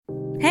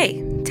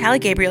Hey, Tally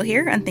Gabriel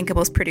here,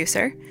 Unthinkable's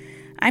producer.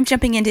 I'm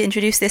jumping in to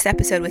introduce this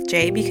episode with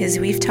Jay because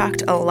we've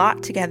talked a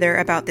lot together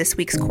about this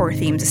week's core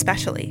themes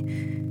especially.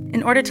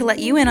 In order to let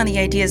you in on the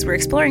ideas we're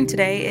exploring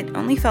today, it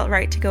only felt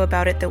right to go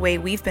about it the way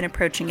we've been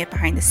approaching it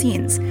behind the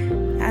scenes,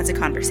 as a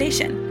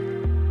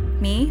conversation.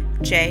 Me,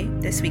 Jay,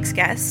 this week's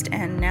guest,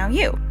 and now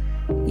you.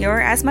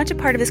 You're as much a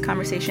part of this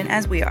conversation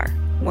as we are.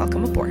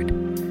 Welcome aboard.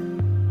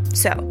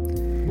 So,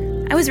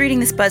 I was reading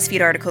this BuzzFeed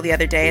article the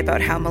other day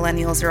about how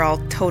millennials are all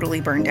totally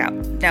burned out.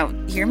 Now,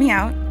 hear me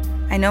out.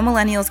 I know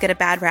millennials get a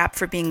bad rap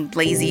for being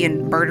lazy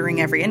and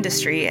murdering every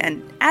industry,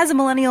 and as a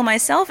millennial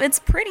myself, it's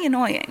pretty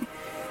annoying.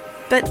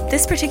 But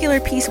this particular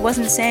piece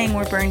wasn't saying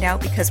we're burned out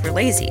because we're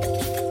lazy.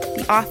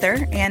 The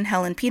author, Anne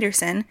Helen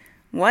Petersen,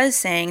 was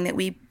saying that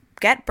we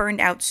get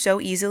burned out so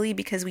easily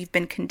because we've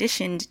been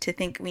conditioned to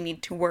think we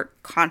need to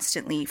work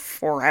constantly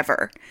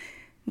forever.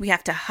 We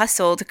have to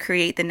hustle to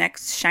create the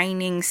next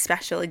shining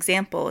special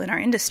example in our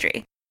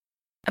industry.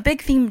 A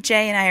big theme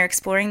Jay and I are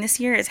exploring this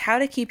year is how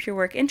to keep your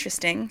work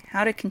interesting,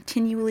 how to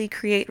continually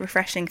create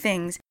refreshing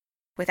things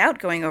without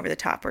going over the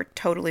top or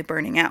totally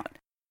burning out.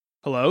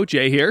 Hello,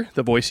 Jay here,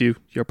 the voice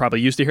you're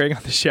probably used to hearing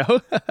on the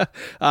show.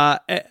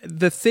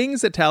 The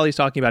things that Tally's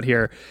talking about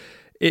here,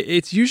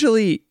 it's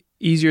usually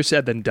easier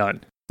said than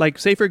done. Like,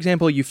 say, for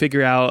example, you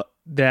figure out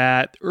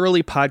that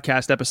early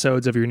podcast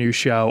episodes of your new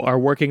show are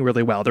working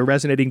really well. They're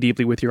resonating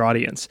deeply with your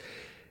audience.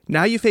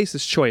 Now you face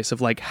this choice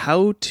of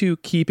how to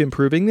keep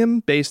improving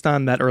them based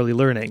on that early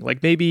learning.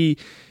 Like maybe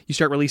you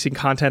start releasing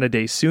content a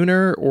day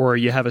sooner, or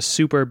you have a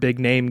super big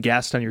name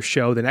guest on your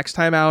show the next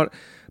time out.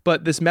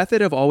 But this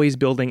method of always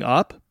building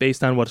up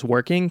based on what's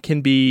working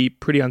can be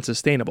pretty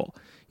unsustainable.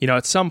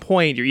 At some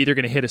point, you're either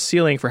going to hit a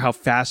ceiling for how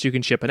fast you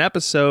can ship an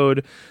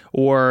episode,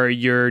 or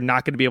you're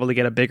not going to be able to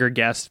get a bigger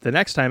guest the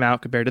next time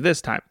out compared to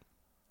this time.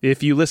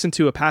 If you listen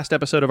to a past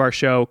episode of our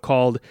show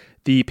called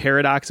The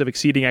Paradox of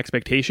Exceeding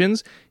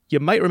Expectations, you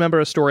might remember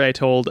a story I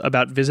told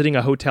about visiting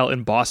a hotel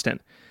in Boston.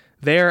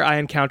 There, I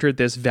encountered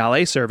this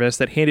valet service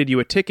that handed you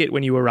a ticket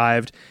when you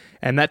arrived,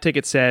 and that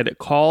ticket said,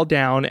 "Call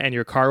down and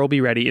your car will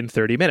be ready in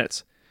 30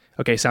 minutes.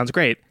 Okay, sounds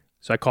great.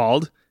 So I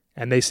called,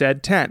 and they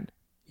said 10.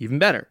 Even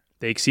better.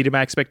 They exceeded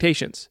my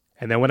expectations.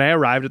 And then when I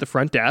arrived at the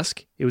front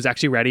desk, it was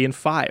actually ready in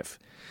 5.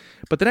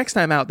 But the next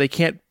time out, they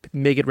can't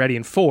make it ready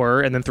in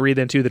 4, and then 3,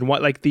 then 2, then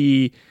 1.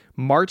 The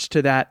march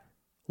to that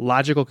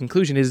logical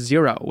conclusion is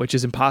 0, which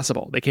is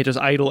impossible. They can't just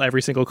idle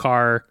every single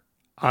car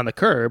on the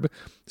curb.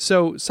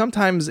 So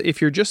sometimes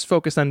if you're just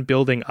focused on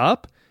building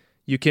up,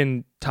 you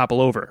can topple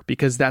over,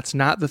 because that's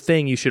not the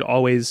thing you should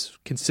always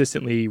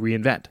consistently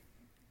reinvent.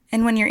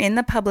 And when you're in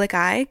the public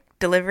eye,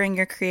 delivering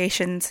your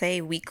creation,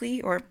 say,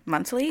 weekly or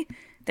monthly,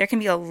 there can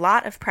be a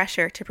lot of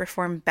pressure to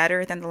perform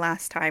better than the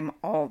last time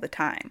all the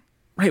time.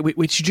 Right,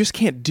 which you just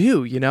can't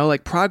do,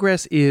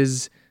 progress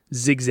is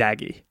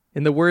zigzaggy.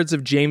 In the words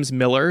of James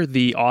Miller,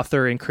 the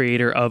author and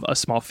creator of A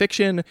Small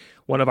Fiction,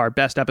 one of our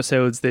best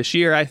episodes this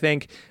year, I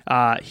think,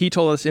 he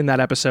told us in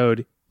that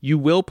episode, you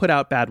will put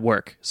out bad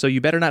work, so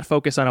you better not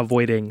focus on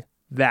avoiding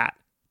that,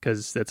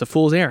 because that's a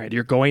fool's errand.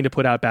 You're going to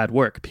put out bad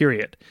work,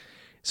 period.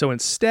 So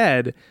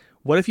instead,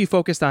 what if you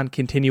focused on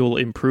continual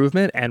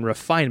improvement and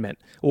refinement,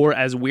 or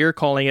as we're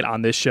calling it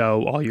on this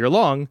show all year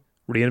long,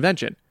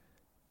 reinvention?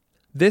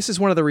 This is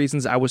one of the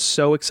reasons I was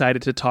so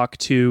excited to talk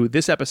to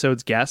this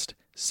episode's guest,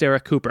 Sarah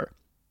Cooper.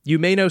 You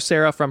may know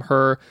Sarah from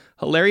her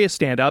hilarious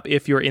stand-up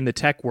if you're in the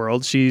tech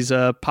world. She's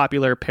a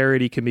popular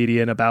parody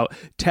comedian about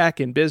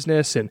tech and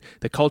business and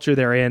the culture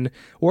therein,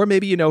 or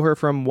maybe you know her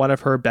from one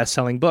of her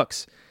best-selling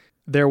books.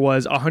 There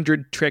was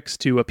 100 Tricks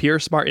to Appear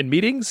Smart in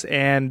Meetings,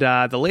 and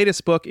the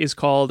latest book is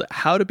called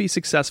How to Be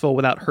Successful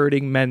Without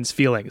Hurting Men's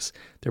Feelings.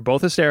 They're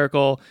both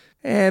hysterical,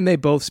 and they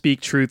both speak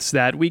truths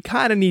that we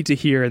kind of need to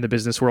hear in the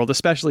business world,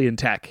 especially in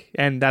tech,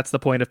 and that's the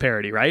point of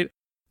parody, right?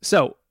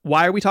 So,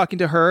 why are we talking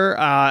to her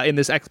in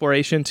this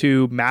exploration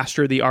to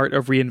master the art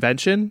of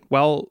reinvention?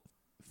 Well,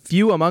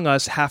 few among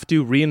us have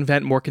to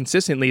reinvent more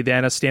consistently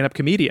than a stand-up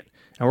comedian.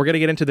 And we're going to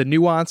get into the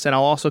nuance, and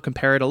I'll also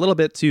compare it a little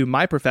bit to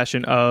my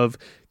profession of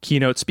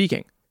keynote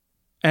speaking.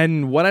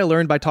 And what I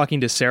learned by talking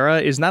to Sarah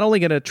is not only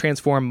going to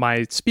transform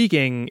my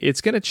speaking,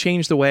 it's going to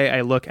change the way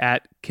I look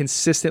at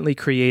consistently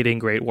creating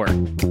great work.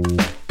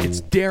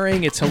 It's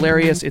daring, it's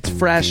hilarious, it's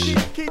fresh.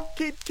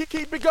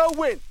 Keep it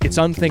going. It's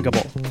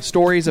unthinkable.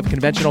 Stories of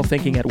conventional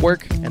thinking at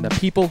work and the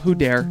people who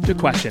dare to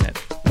question it.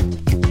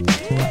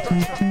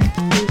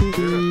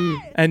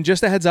 And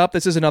just a heads up,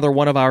 this is another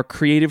one of our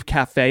Creative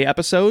Cafe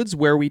episodes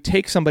where we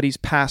take somebody's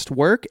past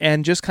work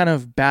and just kind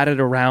of bat it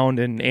around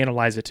and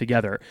analyze it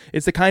together.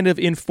 It's the kind of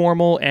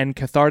informal and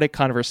cathartic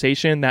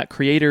conversation that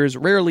creators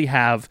rarely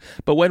have,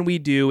 but when we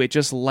do, it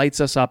just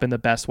lights us up in the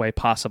best way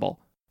possible.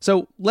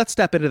 So let's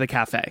step into the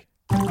cafe.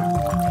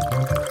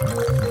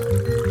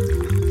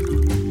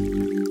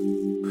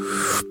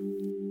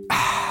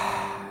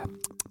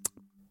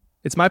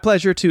 It's my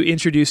pleasure to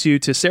introduce you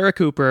to Sarah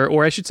Cooper,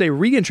 or I should say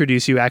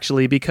reintroduce you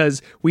actually,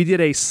 because we did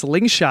a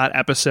Slingshot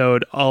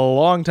episode a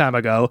long time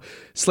ago.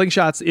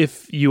 Slingshots,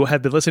 if you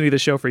have been listening to the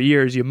show for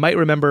years, you might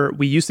remember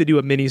we used to do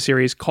a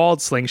mini-series called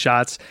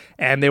Slingshots,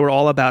 and they were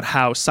all about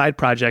how side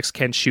projects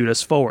can shoot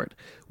us forward.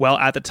 Well,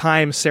 at the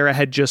time, Sarah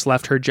had just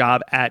left her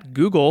job at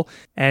Google,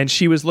 and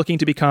she was looking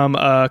to become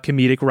a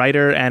comedic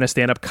writer and a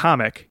stand-up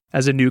comic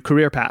as a new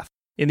career path.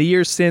 In the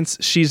years since,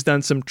 she's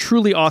done some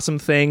truly awesome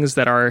things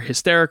that are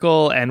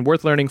hysterical and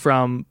worth learning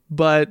from,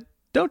 but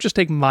don't just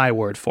take my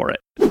word for it.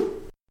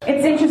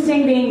 It's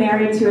interesting being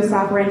married to a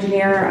software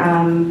engineer.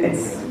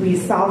 We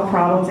solve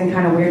problems in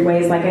kind of weird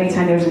ways. Like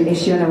anytime there's an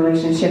issue in a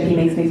relationship, he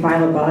makes me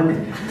file a bug.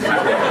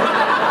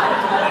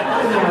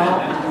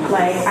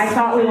 Like I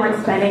thought we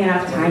weren't spending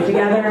enough time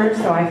together,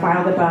 so I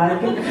filed a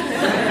bug,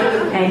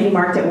 and he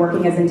marked it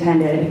working as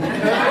intended.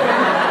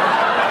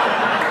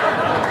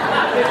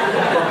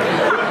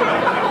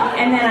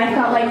 And then I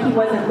felt like he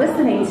wasn't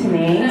listening to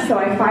me, so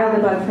I filed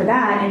a bug for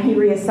that, and he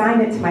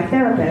reassigned it to my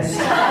therapist,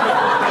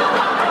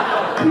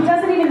 who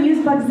doesn't even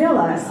use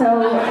Bugzilla,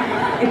 so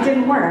it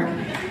didn't work.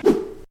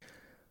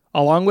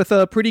 Along with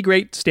a pretty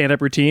great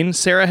stand-up routine,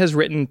 Sarah has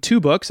written 2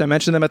 books. I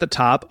mentioned them at the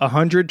top,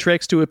 100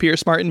 Tricks to Appear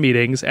Smart in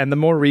Meetings, and the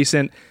more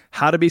recent,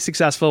 How to Be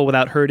Successful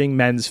Without Hurting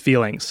Men's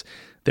Feelings.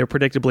 They're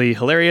predictably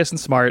hilarious and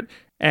smart,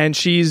 and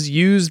she's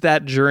used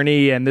that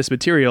journey and this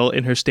material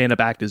in her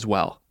stand-up act as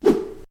well.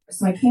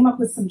 So I came up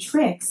with some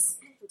tricks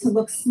to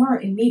look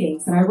smart in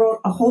meetings, and I wrote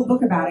a whole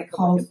book about it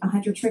called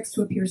 100 Tricks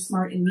to Appear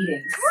Smart in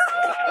Meetings.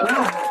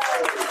 Yeah.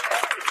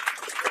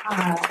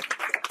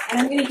 And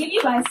I'm going to give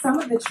you guys some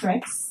of the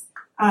tricks.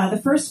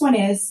 The first one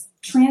is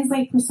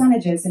translate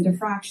percentages into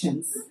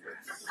fractions.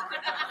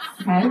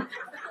 Okay?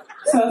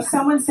 So if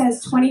someone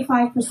says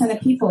 25% of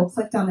people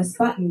clicked on this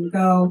button,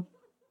 go,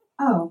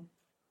 oh,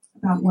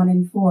 about 1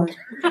 in 4.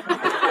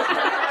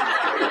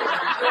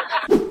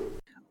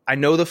 I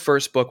know the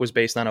first book was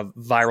based on a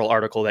viral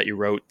article that you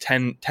wrote,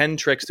 10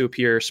 tricks to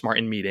appear smart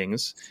in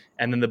meetings.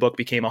 And then the book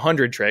became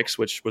 100 tricks,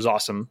 which was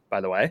awesome, by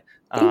the way.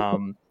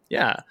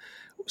 Yeah.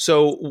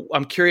 So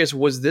I'm curious,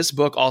 was this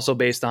book also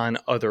based on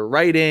other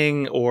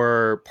writing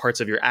or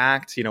parts of your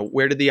act?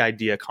 Where did the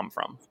idea come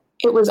from?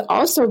 It was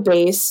also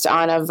based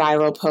on a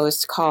viral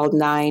post called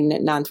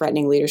 9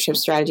 Non-Threatening Leadership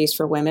Strategies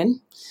for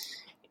Women.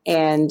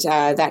 And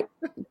that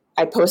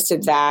I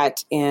posted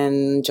that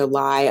in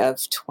July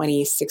of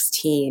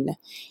 2016.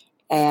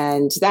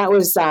 And that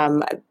was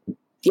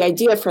the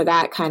idea for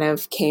that kind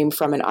of came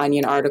from an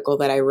Onion article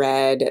that I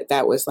read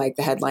that was like,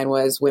 the headline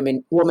was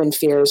woman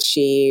fears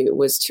she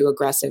was too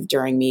aggressive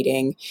during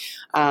meeting.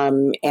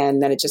 And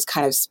then it just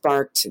kind of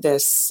sparked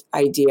this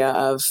idea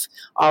of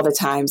all the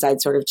times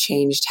I'd sort of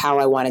changed how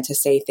I wanted to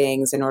say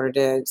things in order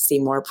to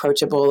seem more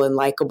approachable and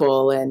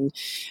likable and,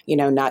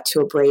 not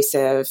too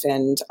abrasive,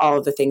 and all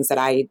of the things that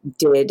I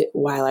did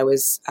while I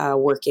was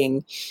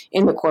working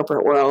in the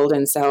corporate world.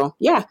 And so,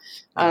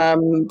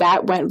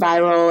 that went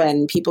viral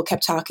and people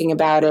kept talking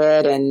about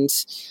it. And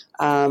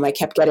I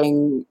kept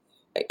getting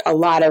a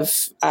lot of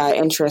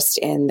interest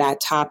in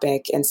that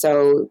topic. And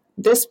so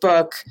this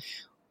book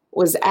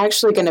was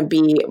actually going to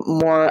be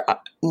more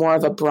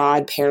of a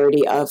broad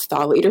parody of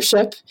thought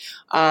leadership.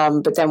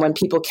 But then when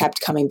people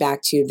kept coming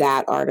back to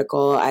that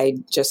article, I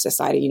just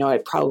decided,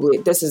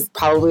 this is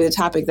probably the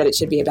topic that it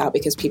should be about,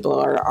 because people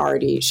are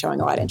already showing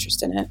a lot of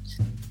interest in it.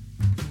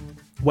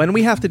 When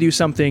we have to do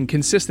something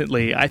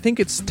consistently, I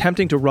think it's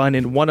tempting to run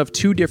in one of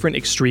 2 different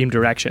extreme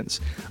directions.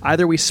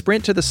 Either we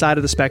sprint to the side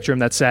of the spectrum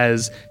that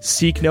says,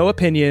 seek no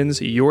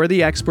opinions, you're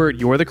the expert,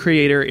 you're the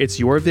creator, it's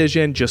your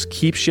vision, just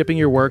keep shipping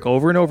your work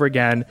over and over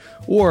again.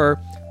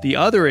 Or the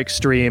other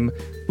extreme,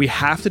 we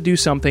have to do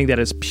something that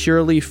is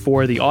purely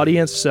for the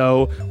audience.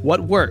 So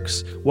what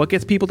works? What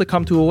gets people to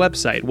come to a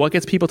website? What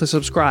gets people to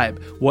subscribe?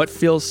 What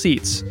fills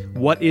seats?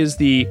 What is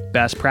the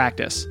best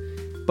practice?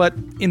 But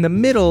in the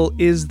middle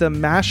is the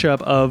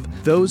mashup of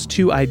those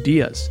 2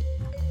 ideas.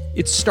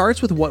 It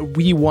starts with what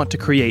we want to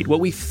create, what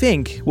we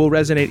think will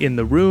resonate in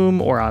the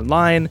room or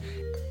online.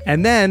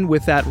 And then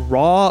with that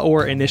raw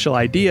or initial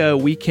idea,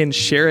 we can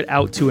share it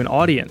out to an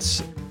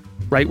audience,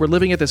 right? We're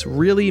living at this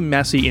really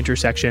messy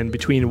intersection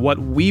between what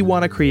we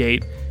want to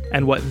create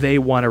and what they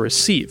want to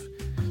receive.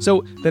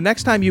 So the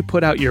next time you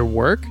put out your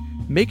work,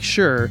 make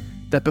sure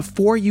that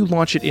before you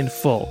launch it in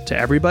full to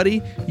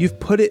everybody, you've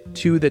put it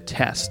to the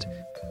test.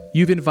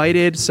 You've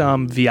invited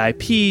some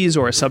VIPs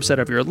or a subset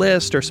of your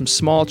list or some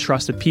small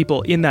trusted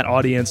people in that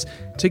audience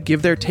to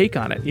give their take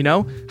on it.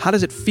 How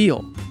does it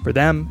feel for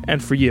them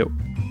and for you?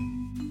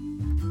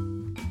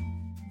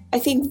 I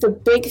think the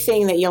big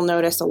thing that you'll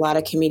notice a lot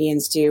of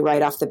comedians do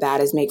right off the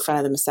bat is make fun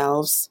of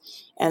themselves.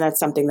 And that's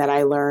something that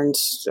I learned,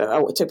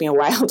 it took me a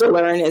while to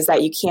learn, is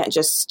that you can't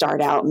just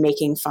start out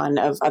making fun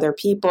of other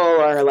people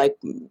or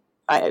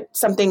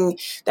something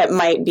that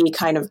might be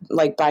kind of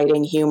like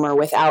biting humor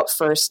without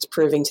first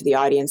proving to the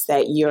audience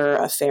that you're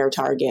a fair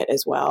target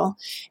as well,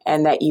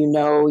 and that you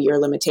know your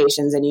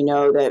limitations and you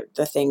know that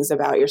the things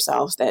about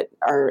yourself that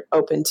are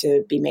open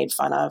to be made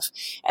fun of.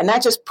 And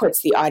that just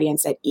puts the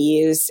audience at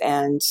ease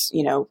and,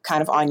 you know,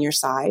 kind of on your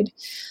side.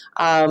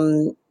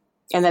 And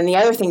then the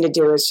other thing to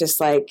do is just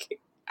like,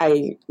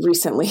 I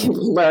recently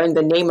learned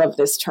the name of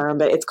this term,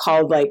 but it's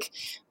called like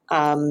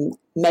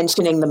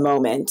mentioning the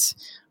moment.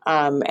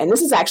 And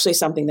this is actually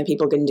something that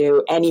people can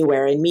do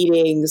anywhere in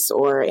meetings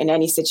or in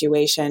any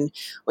situation,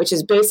 which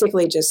is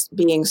basically just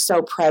being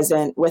so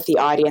present with the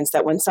audience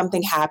that when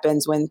something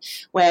happens,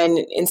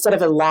 when instead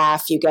of a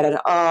laugh, you get an,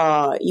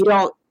 oh, you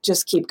don't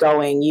just keep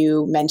going.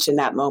 You mention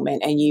that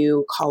moment and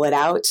you call it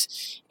out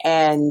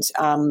and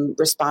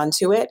respond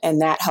to it. And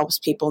that helps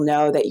people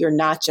know that you're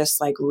not just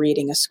like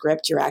reading a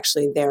script, you're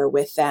actually there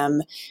with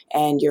them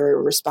and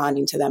you're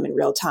responding to them in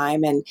real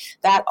time. And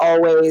that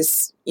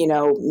always, you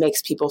know,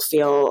 makes people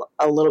feel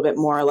a little bit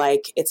more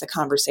like it's a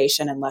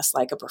conversation and less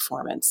like a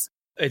performance.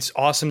 It's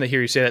awesome to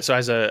hear you say that. So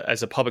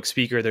as a public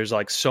speaker, there's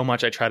like so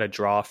much I try to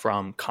draw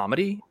from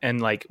comedy. And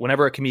like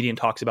whenever a comedian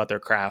talks about their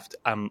craft,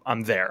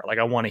 I'm there. Like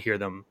I want to hear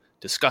them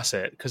discuss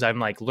it because I'm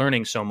like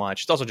learning so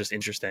much. It's also just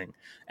interesting.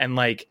 And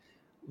like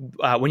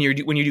when you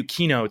do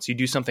keynotes, you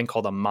do something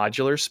called a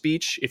modular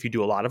speech. If you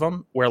do a lot of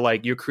them, where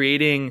like you're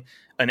creating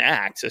an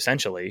act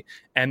essentially,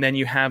 and then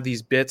you have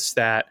these bits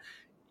that,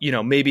 you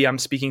know, maybe I'm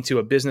speaking to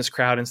a business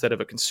crowd instead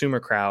of a consumer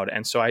crowd,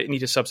 and so I need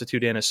to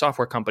substitute in a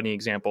software company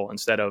example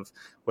instead of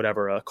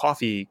whatever a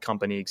coffee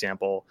company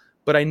example.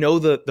 But I know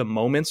that the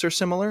moments are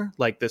similar.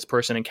 Like this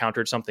person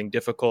encountered something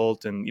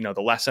difficult, and you know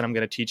the lesson I'm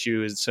going to teach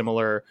you is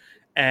similar.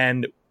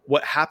 And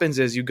what happens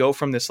is you go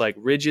from this like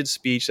rigid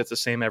speech that's the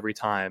same every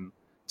time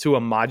to a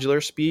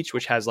modular speech,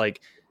 which has like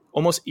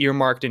almost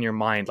earmarked in your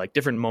mind, like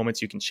different moments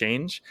you can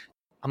change.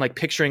 I'm like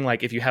picturing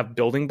like if you have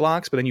building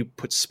blocks, but then you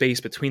put space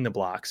between the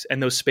blocks,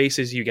 and those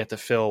spaces you get to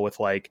fill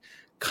with like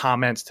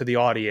comments to the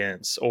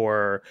audience,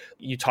 or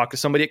you talk to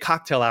somebody at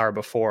cocktail hour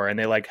before and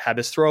they like had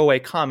this throwaway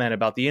comment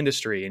about the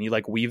industry and you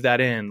like weave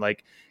that in,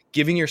 like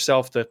giving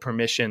yourself the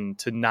permission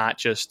to not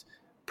just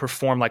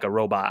perform like a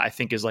robot, I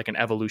think is like an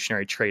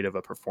evolutionary trait of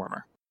a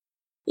performer.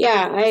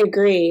 Yeah, I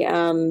agree.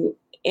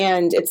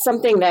 And it's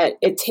something that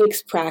it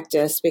takes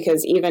practice,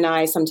 because even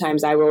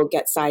sometimes I will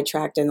get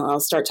sidetracked and I'll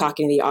start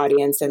talking to the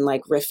audience and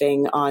like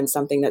riffing on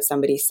something that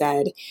somebody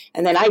said.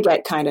 And then I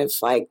get kind of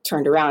like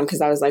turned around because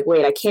I was like,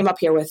 wait, I came up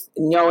here with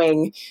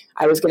knowing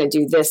I was going to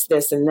do this,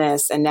 this, and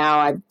this. And now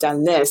I've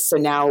done this. So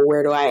now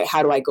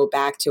how do I go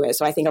back to it?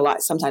 So I think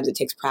sometimes it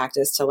takes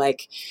practice to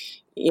like,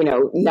 you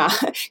know, not,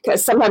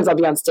 because sometimes I'll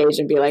be on stage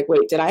and be like,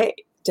 wait, did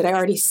I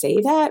already say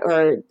that,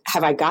 or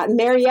have I gotten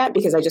there yet?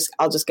 Because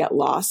I'll just get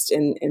lost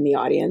in the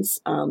audience.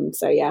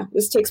 So yeah,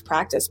 this takes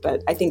practice,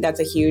 but I think that's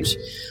a huge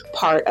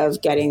part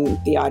of getting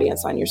the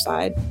audience on your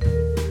side.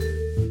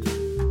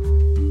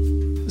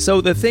 So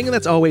the thing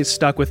that's always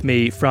stuck with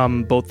me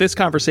from both this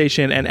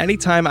conversation and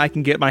anytime I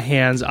can get my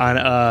hands on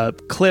a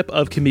clip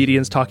of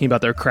comedians talking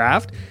about their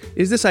craft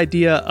is this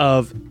idea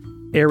of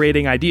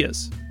aerating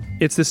ideas.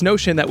 It's this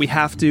notion that we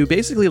have to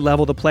basically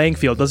level the playing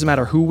field. Doesn't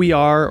matter who we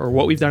are or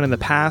what we've done in the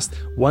past.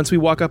 Once we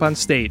walk up on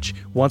stage,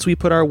 once we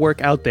put our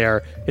work out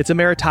there, it's a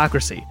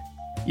meritocracy.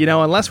 You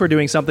know, unless we're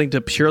doing something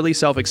to purely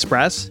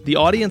self-express, the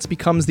audience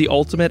becomes the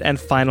ultimate and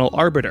final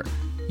arbiter.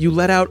 You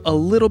let out a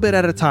little bit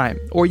at a time,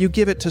 or you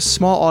give it to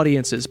small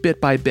audiences bit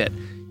by bit.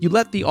 You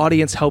let the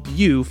audience help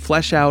you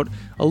flesh out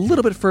a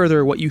little bit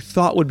further what you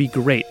thought would be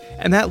great,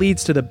 and that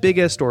leads to the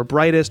biggest or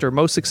brightest or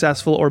most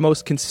successful or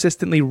most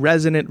consistently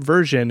resonant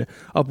version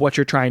of what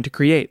you're trying to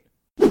create.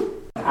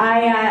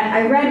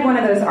 I read one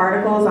of those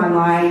articles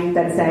online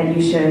that said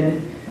you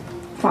should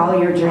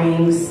follow your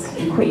dreams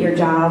and quit your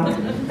job.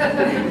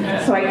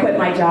 So I quit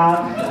my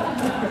job.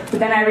 But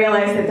then I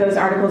realized that those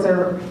articles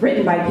are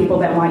written by people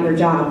that want your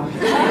job.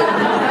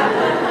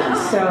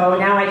 So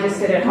now I just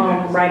sit at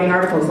home writing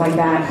articles like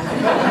that,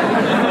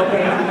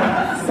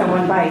 hoping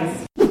someone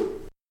bites.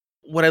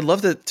 What I'd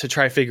love to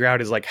try to figure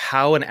out is like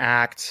how an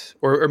act,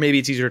 or maybe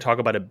it's easier to talk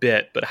about a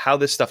bit, but how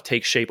this stuff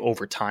takes shape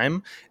over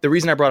time. The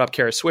reason I brought up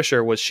Kara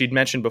Swisher was she'd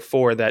mentioned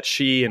before that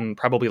she and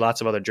probably lots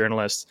of other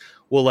journalists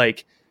will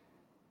like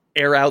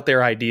air out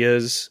their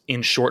ideas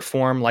in short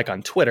form, like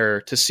on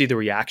Twitter, to see the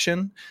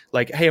reaction.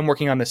 Like, hey, I'm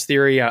working on this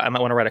theory. I might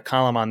want to write a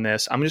column on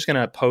this. I'm just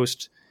going to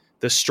post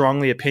the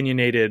strongly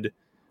opinionated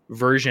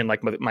version,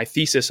 like my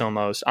thesis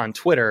almost, on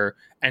Twitter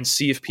and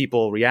see if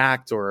people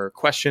react or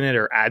question it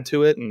or add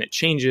to it, and it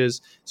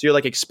changes. So you're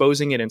like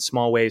exposing it in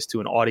small ways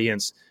to an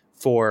audience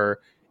for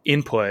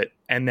input,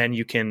 and then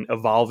you can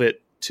evolve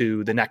it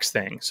to the next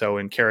thing. So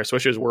in Kara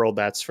Swisher's world,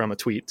 that's from a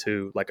tweet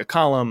to like a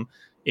column.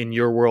 In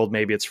your world,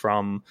 maybe it's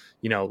from,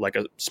 you know, like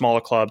a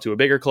smaller club to a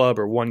bigger club,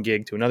 or one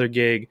gig to another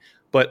gig.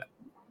 But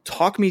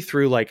talk me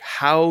through like,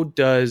 how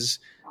does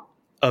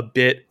a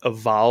bit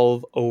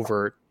evolve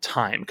over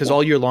time? Because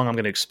all year long, I'm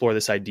going to explore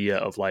this idea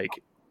of like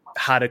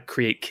how to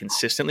create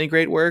consistently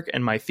great work.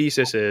 And my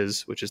thesis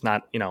is, which is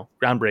not,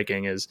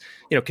 groundbreaking, is,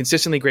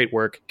 consistently great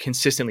work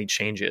consistently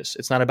changes.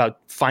 It's not about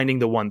finding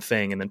the one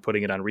thing and then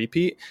putting it on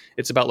repeat.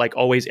 It's about like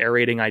always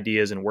aerating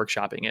ideas and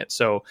workshopping it.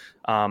 So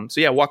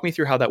yeah, walk me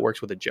through how that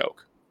works with a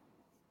joke.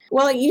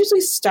 Well, it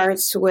usually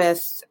starts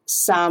with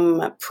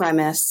some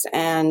premise,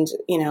 and,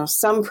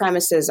 some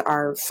premises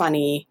are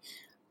funny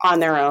on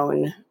their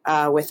own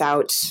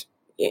without...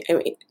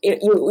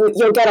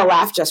 You'll get a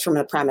laugh just from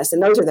the premise,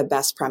 and those are the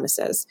best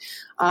premises.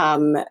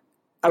 A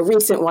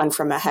recent one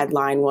from a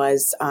headline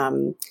was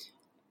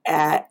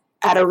at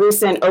a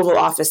recent Oval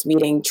Office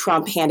meeting,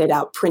 Trump handed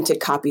out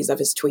printed copies of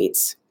his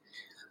tweets,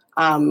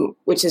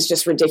 which is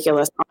just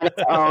ridiculous on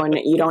its own.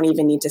 You don't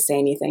even need to say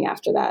anything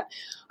after that.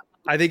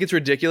 I think it's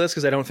ridiculous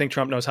because I don't think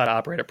Trump knows how to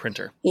operate a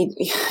printer.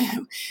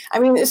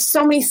 There's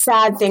so many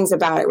sad things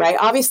about it, right?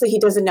 Obviously, he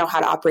doesn't know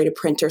how to operate a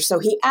printer. So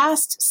he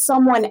asked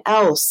someone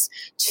else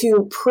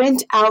to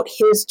print out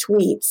his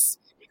tweets.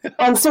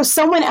 And so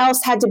someone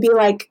else had to be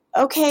like,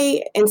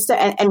 okay,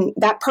 instead. And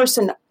that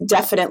person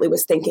definitely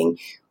was thinking,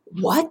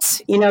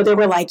 what? They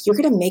were like, you're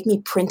going to make me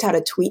print out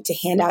a tweet to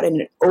hand out in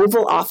an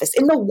Oval Office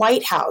in the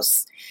White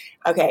House.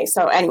 Okay,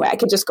 so anyway, I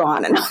could just go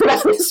on and on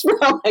about this for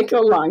like a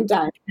long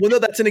time. Well, no,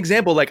 that's an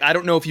example. Like, I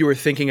don't know if you were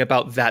thinking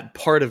about that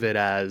part of it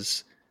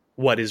as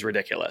what is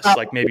ridiculous.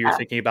 Like maybe you're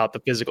thinking about the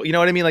physical, you know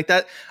what I mean? Like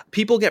that,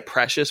 people get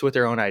precious with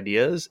their own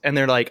ideas and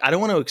they're like, I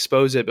don't want to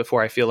expose it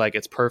before I feel like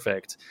it's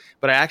perfect.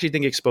 But I actually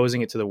think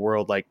exposing it to the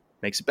world like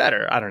makes it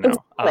better. I don't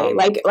know.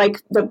 Exactly.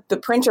 Like the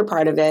printer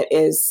part of it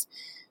is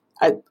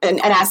an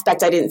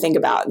aspect I didn't think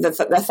about. The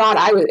thought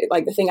I was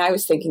like, the thing I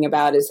was thinking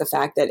about is the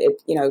fact that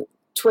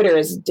Twitter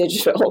is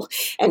digital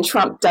and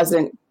Trump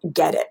doesn't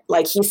get it.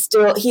 Like he's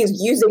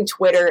using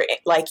Twitter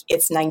like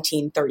it's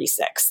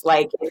 1936.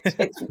 Like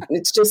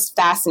it's just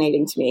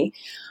fascinating to me.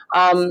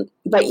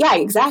 But yeah,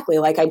 exactly.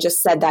 Like I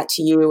just said that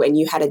to you and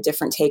you had a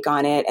different take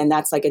on it. And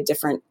that's like a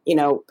different,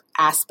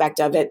 aspect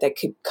of it that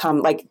could come,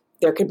 like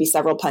there could be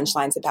several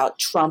punchlines about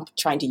Trump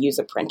trying to use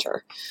a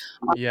printer.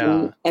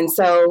 And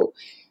so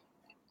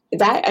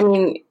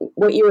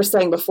what you were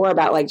saying before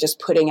about like just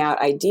putting out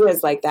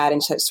ideas like that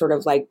and sort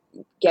of like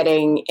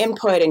getting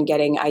input and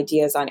getting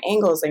ideas on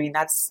angles.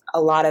 That's a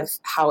lot of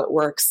how it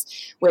works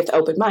with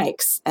open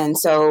mics. And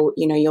so,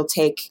 you'll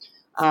take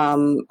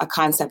a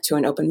concept to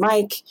an open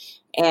mic.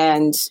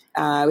 And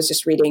I was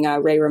just reading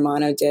Ray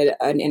Romano did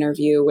an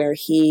interview where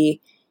he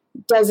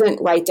doesn't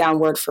write down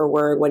word for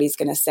word what he's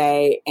going to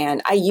say.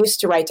 And I used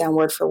to write down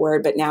word for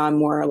word, but now I'm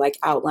more like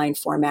outline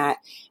format.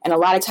 And a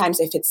lot of times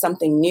if it's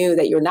something new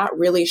that you're not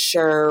really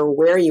sure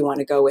where you want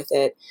to go with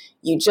it,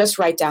 you just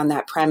write down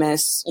that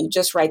premise. You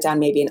just write down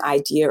maybe an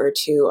idea or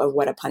two of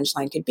what a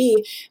punchline could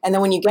be. And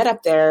then when you get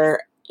up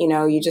there,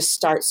 you just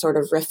start sort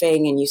of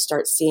riffing and you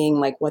start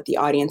seeing like what the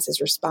audience is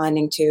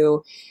responding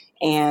to.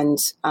 And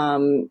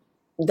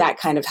that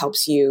kind of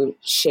helps you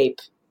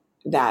shape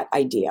that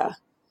idea.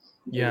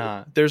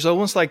 Yeah, there's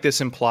almost like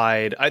this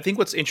implied. I think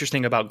what's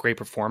interesting about great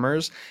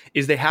performers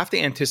is they have to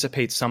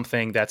anticipate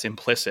something that's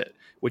implicit,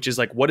 which is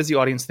like, what is the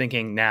audience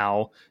thinking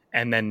now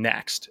and then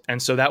next?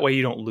 And so that way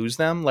you don't lose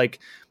them. Like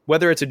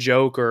whether it's a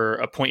joke or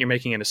a point you're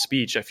making in a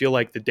speech, I feel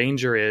like the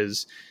danger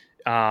is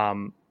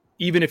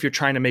even if you're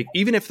trying to make,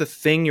 even if the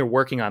thing you're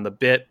working on, the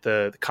bit,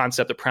 the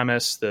concept, the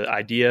premise, the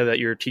idea that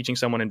you're teaching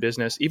someone in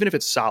business, even if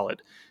it's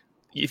solid,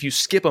 if you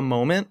skip a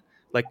moment,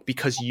 like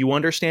because you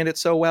understand it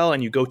so well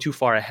and you go too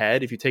far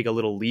ahead, if you take a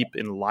little leap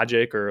in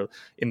logic or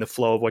in the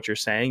flow of what you're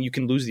saying, you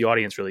can lose the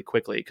audience really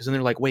quickly. Because then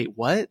they're like, wait,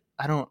 what?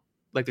 I don't,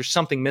 like there's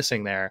something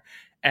missing there.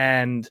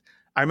 And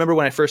I remember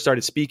when I first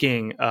started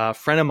speaking, a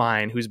friend of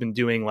mine who's been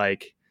doing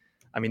like,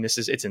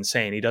 it's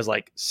insane. He does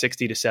like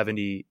 60 to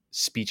 70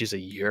 speeches a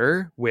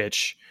year,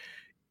 which,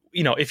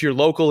 if you're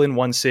local in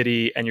one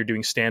city and you're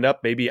doing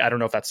stand-up, maybe, I don't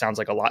know if that sounds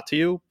like a lot to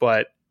you,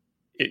 but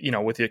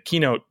with the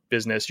keynote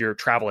business, you're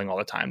traveling all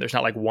the time. There's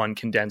not like one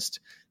condensed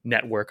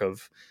network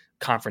of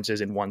conferences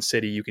in one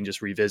city you can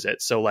just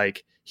revisit. So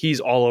like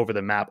he's all over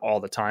the map all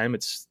the time.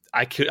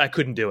 I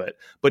couldn't do it.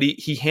 But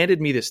he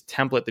handed me this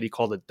template that he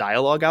called a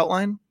dialogue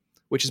outline,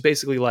 which is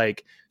basically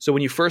like, so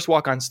when you first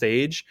walk on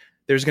stage,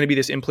 there's going to be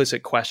this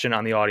implicit question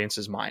on the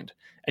audience's mind.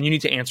 And you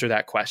need to answer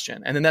that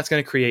question. And then that's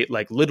going to create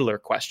like littler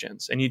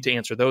questions and you need to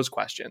answer those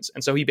questions.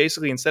 And so he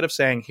basically, instead of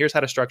saying, here's how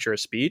to structure a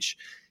speech,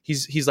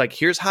 he's like,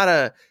 here's how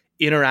to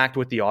interact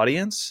with the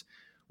audience,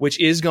 which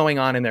is going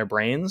on in their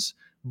brains,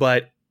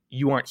 but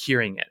you aren't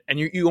hearing it. And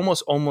you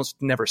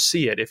almost never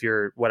see it if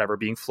you're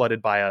being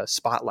flooded by a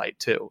spotlight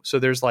too. So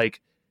there's like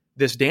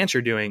this dance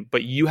you're doing,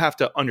 but you have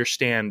to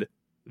understand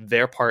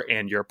their part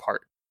and your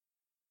part.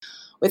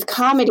 With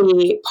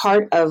comedy,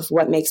 part of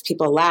what makes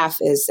people laugh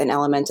is an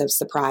element of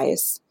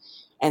surprise.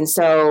 And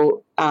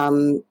so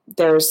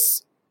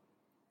there's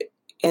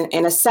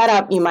in a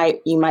setup, you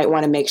might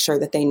want to make sure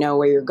that they know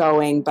where you're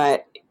going,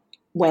 but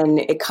when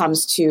it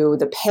comes to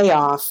the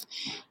payoff,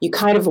 you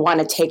kind of want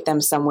to take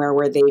them somewhere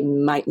where they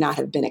might not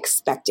have been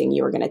expecting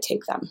you were going to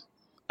take them.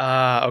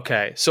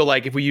 Okay. So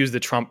like if we use the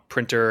Trump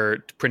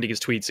printer printing his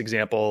tweets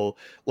example,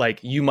 like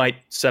you might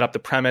set up the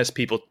premise,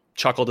 people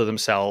chuckle to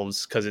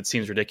themselves because it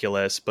seems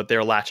ridiculous, but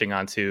they're latching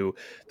onto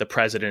the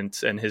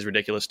president and his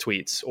ridiculous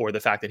tweets, or the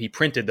fact that he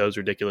printed those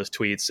ridiculous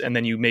tweets. And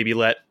then you maybe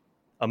let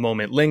a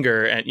moment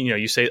linger and,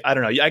 you say, I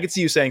don't know, I could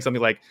see you saying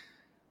something like,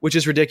 which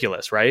is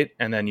ridiculous, right?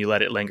 And then you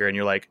let it linger and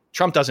you're like,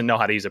 Trump doesn't know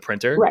how to use a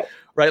printer,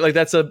 right? Like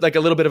that's a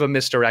little bit of a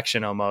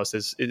misdirection almost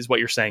is what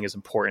you're saying is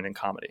important in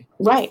comedy.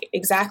 Right,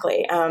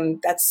 exactly.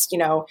 That's,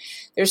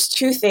 there's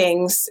two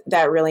things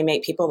that really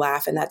make people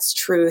laugh, and that's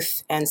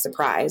truth and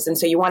surprise. And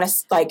so you want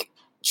to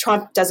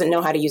Trump doesn't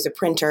know how to use a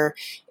printer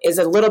is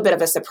a little bit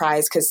of a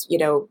surprise because,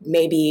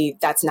 maybe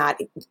that's not,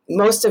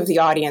 most of the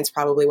audience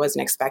probably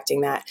wasn't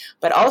expecting that,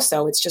 but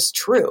also it's just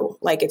true.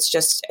 Like, it's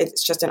just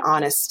an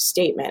honest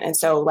statement. And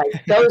so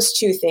those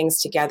two things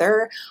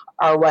together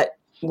are what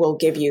will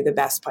give you the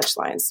best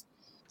punchlines.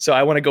 So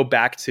I want to go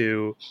back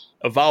to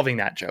evolving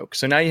that joke.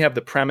 So now you have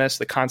the premise,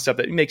 the concept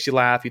that makes you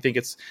laugh. You think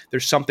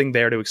there's something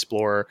there to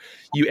explore.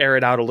 You air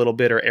it out a little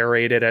bit or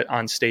aerate it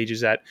on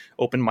stages at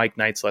open mic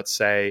nights, let's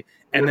say.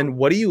 And then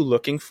what are you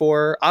looking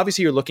for?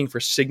 Obviously, you're looking for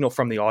signal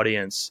from the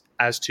audience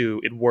as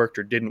to it worked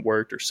or didn't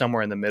work or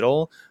somewhere in the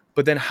middle.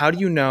 But then how do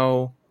you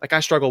know, I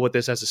struggle with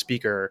this as a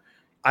speaker.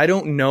 I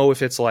don't know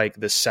if it's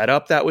the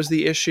setup that was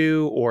the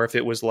issue, or if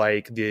it was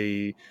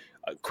the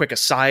quick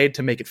aside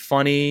to make it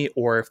funny,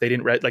 or if they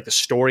didn't the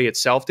story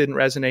itself didn't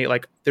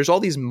resonate. There's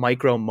all these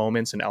micro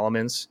moments and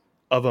elements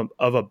of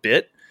a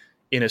bit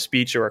in a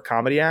speech or a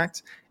comedy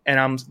act, and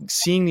I'm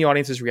seeing the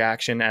audience's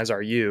reaction, as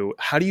are you.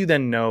 How do you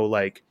then know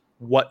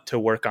what to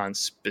work on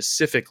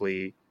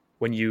specifically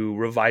when you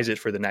revise it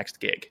for the next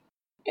gig?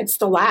 It's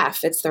the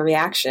laugh. It's the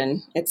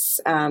reaction.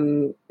 It's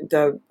the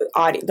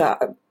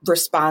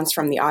response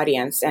from the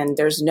audience. And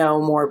there's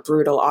no more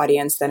brutal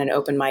audience than an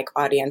open mic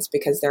audience,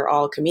 because they're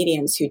all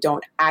comedians who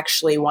don't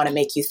actually want to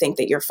make you think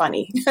that you're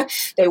funny.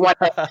 They want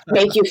to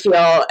make you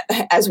feel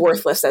as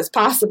worthless as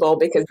possible,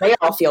 because they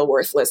all feel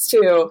worthless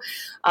too.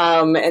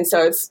 And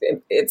so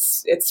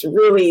it's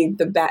really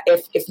the best.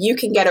 If you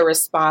can get a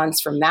response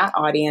from that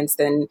audience,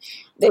 then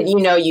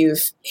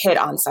you've hit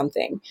on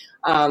something.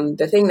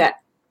 The thing that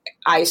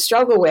I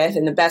struggle with,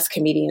 and the best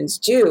comedians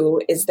do,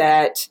 is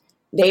that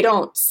they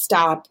don't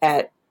stop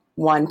at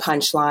one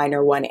punchline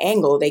or one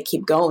angle. They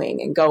keep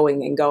going and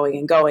going and going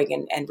and going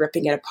and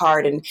ripping it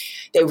apart. And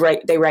they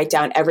write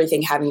down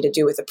everything having to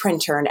do with the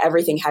printer, and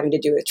everything having to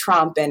do with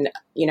Trump, and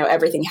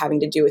everything having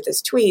to do with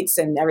his tweets,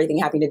 and everything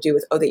having to do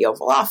with the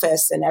Oval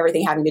Office, and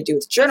everything having to do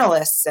with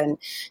journalists. And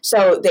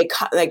so they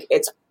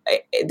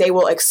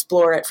will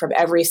explore it from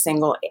every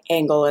single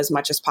angle as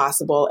much as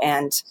possible.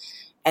 And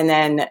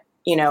then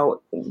if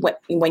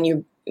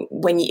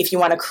you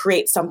want to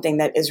create something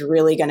that is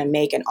really going to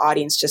make an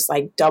audience just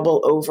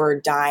double over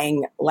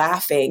dying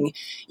laughing,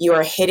 you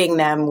are hitting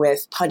them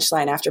with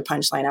punchline after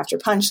punchline after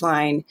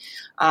punchline.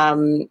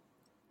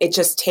 It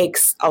just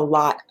takes a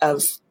lot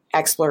of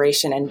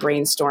exploration and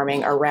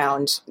brainstorming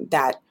around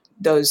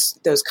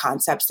those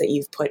concepts that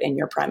you've put in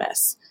your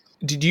premise.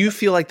 Did you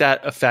feel like that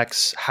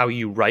affects how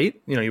you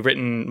write? You've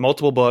written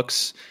multiple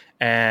books,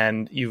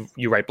 and you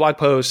write blog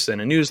posts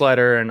and a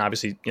newsletter, and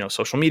obviously,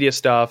 social media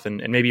stuff,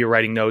 and maybe you're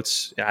writing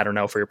notes, I don't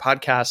know, for your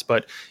podcast,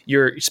 but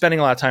you're spending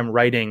a lot of time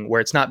writing where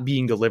it's not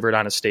being delivered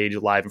on a stage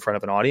live in front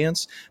of an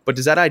audience. But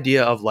does that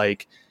idea of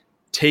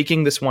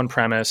taking this one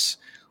premise,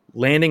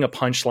 landing a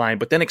punchline,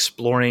 but then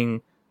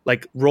exploring,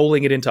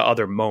 rolling it into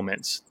other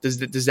moments,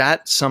 does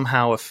that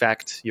somehow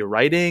affect your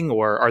writing,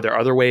 or are there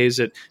other ways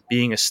that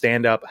being a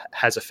stand-up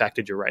has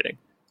affected your writing?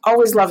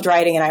 Always loved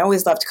writing, and I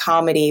always loved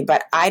comedy,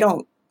 but I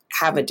don't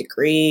have a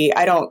degree.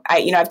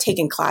 I've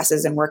taken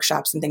classes and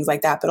workshops and things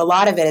like that, but a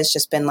lot of it has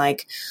just been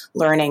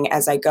learning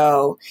as I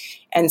go.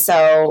 And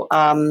so,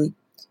 I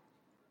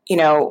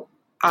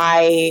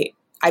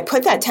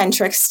put that 10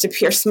 tricks to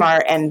Pure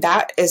Smart, and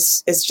that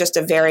is just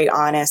a very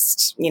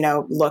honest,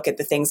 look at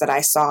the things that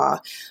I saw.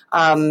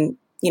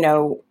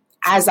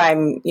 As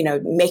I'm,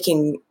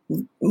 making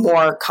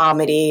more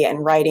comedy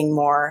and writing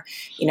more,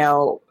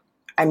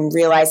 I'm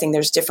realizing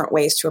there's different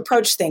ways to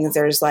approach things.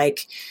 There's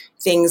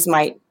things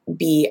might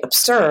be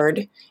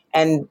absurd,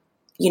 and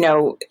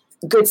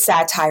good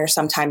satire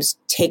sometimes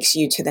takes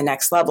you to the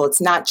next level. It's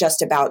not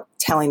just about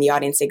telling the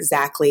audience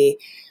exactly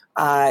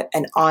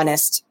an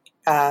honest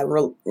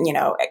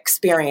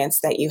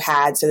experience that you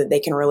had so that they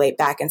can relate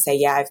back and say,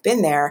 yeah, I've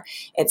been there.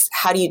 It's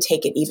how do you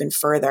take it even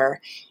further?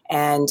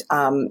 And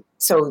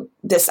so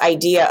this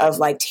idea of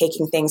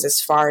taking things as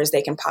far as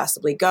they can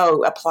possibly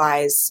go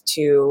applies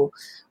to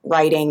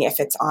writing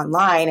if it's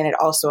online, and it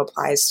also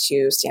applies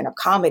to stand-up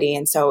comedy.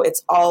 And so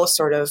it's all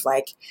sort of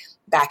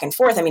back and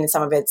forth. I mean,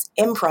 some of it's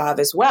improv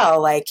as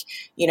well,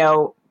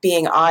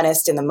 being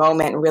honest in the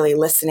moment and really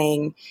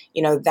listening,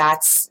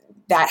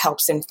 that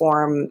helps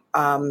inform,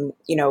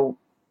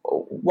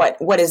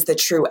 what is the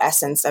true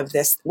essence of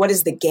this? What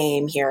is the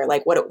game here?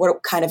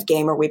 What kind of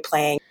game are we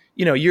playing?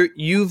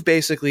 You've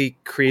basically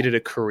created a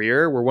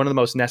career where one of the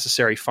most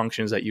necessary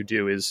functions that you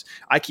do is,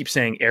 I keep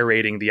saying,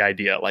 aerating the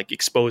idea,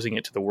 exposing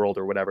it to the world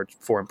or whatever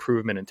for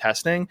improvement and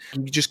testing.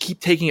 You just keep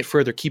taking it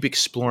further, keep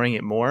exploring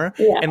it more.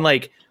 Yeah. And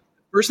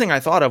first thing I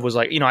thought of was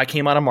like, I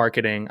came out of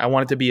marketing. I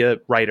wanted to be a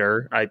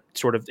writer. I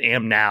sort of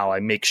am now. I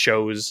make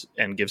shows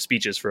and give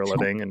speeches for a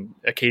living and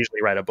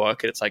occasionally write a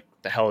book. And it's like,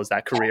 the hell is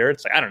that career?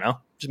 It's like, I don't know,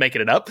 just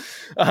making it up.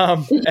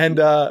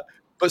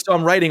 But so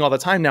I'm writing all the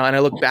time now. And I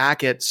look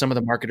back at some of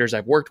the marketers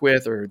I've worked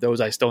with or those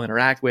I still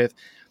interact with,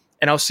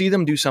 and I'll see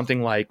them do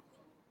something like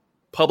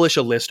publish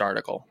a list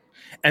article.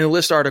 And the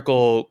list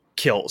article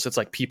kills. It's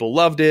like people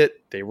loved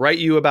it. They write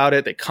you about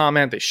it. They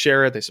comment, they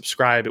share it, they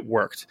subscribe. It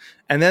worked.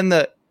 And then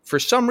for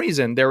some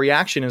reason, their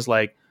reaction is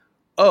like,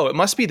 oh, it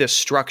must be the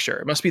structure.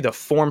 It must be the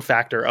form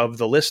factor of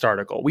the list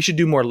article. We should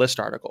do more list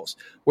articles.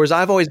 Whereas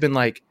I've always been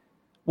like,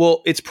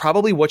 well, it's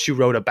probably what you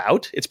wrote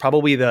about. It's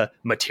probably the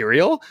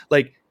material.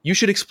 Like, you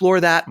should explore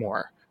that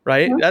more,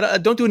 right?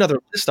 Mm-hmm. Don't do another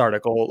list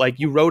article. Like,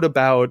 you wrote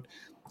about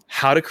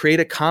how to create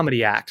a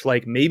comedy act.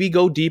 Like, maybe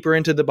go deeper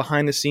into the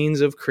behind the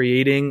scenes of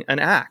creating an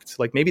act.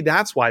 Like, maybe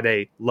that's why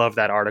they love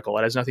that article.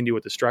 It has nothing to do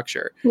with the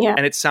structure. Yeah.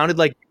 And it sounded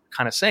like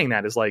kind of saying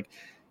that is like,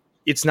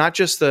 it's not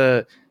just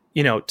the,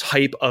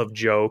 type of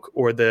joke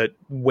or the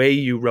way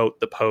you wrote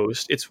the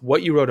post. It's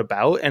what you wrote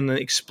about, and then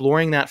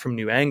exploring that from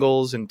new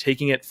angles and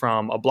taking it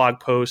from a blog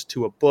post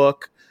to a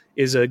book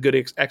is a good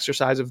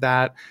exercise of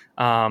that.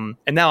 And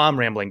now I'm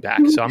rambling back,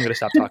 so I'm going to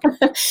stop talking.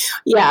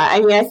 Yeah. I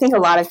mean, I think a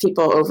lot of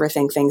people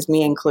overthink things,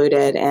 me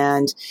included.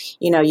 And,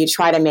 you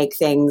try to make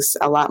things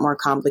a lot more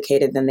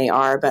complicated than they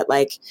are. But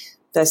like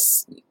the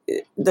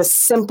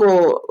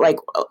simple, like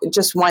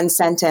just one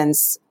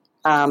sentence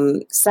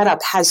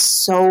setup has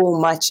so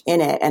much in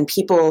it, and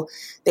people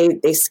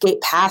they skate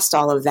past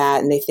all of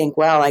that and they think,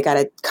 well, I got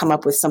to come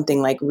up with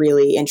something like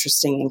really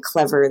interesting and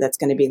clever that's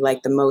going to be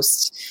like the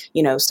most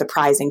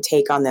surprising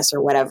take on this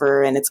or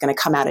whatever, and it's going to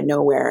come out of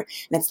nowhere.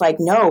 And it's like,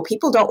 no,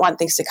 people don't want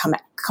things to come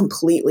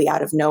completely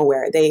out of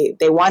nowhere. They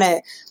want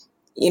to,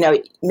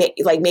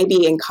 like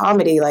maybe in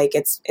comedy, like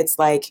it's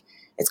like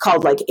it's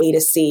called like A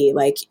to C.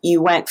 Like, you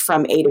went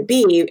from A to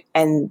B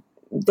and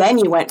then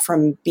you went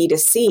from B to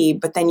C,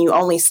 but then you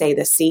only say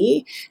the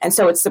C. And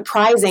so it's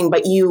surprising,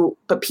 but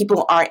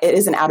people aren't, it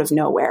isn't out of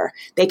nowhere.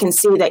 They can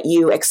see that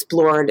you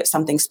explored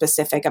something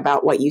specific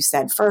about what you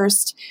said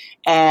first,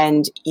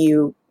 and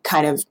you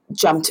kind of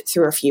jumped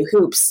through a few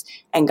hoops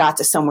and got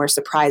to somewhere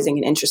surprising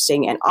and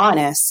interesting and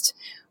honest.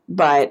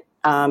 But,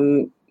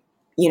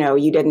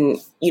 you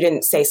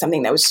didn't say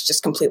something that was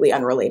just completely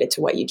unrelated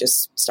to what you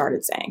just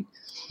started saying.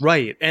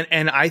 Right.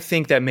 And I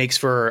think that makes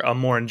for a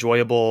more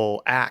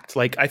enjoyable act.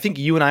 Like, I think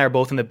you and I are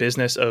both in the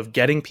business of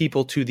getting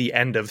people to the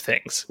end of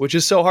things, which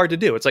is so hard to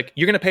do. It's like,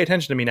 you're going to pay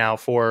attention to me now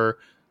for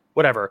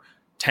whatever,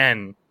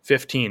 10,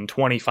 15,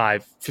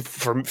 25,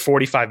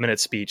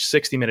 45-minute speech,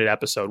 60-minute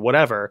episode,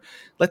 whatever.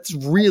 That's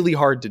really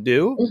hard to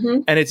do.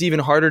 Mm-hmm. And it's even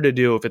harder to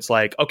do if it's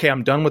like, okay,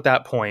 I'm done with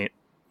that point,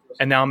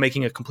 and now I'm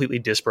making a completely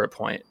disparate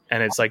point,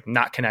 and it's like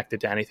not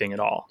connected to anything at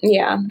all.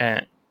 Yeah.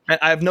 And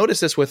I've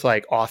noticed this with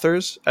like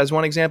authors as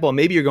one example. And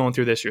maybe you're going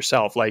through this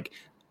yourself. Like,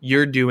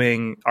 you're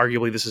doing,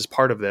 arguably this is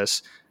part of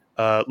this,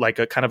 like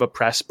a kind of a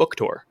press book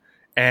tour.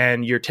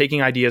 And you're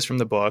taking ideas from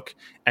the book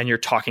and you're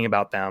talking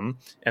about them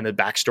and the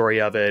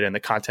backstory of it and the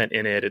content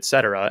in it, et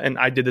cetera. And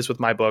I did this with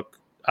my book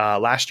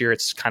last year.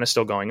 It's kind of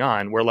still going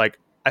on, where like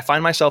I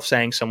find myself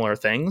saying similar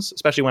things,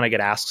 especially when I get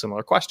asked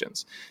similar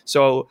questions.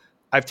 So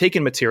I've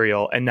taken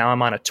material and now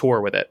I'm on a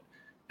tour with it.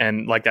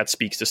 And like, that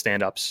speaks to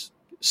stand-ups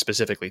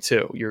specifically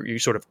too. You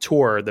sort of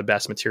tour the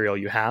best material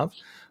you have,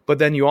 but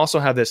then you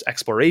also have this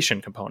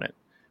exploration component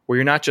where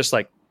you're not just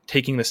like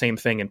taking the same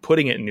thing and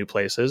putting it in new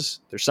places.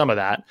 There's some of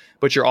that,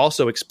 but you're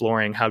also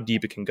exploring how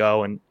deep it can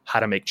go and how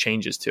to make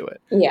changes to it.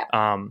 Yeah.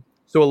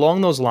 So along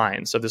those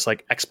lines of this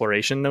like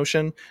exploration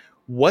notion,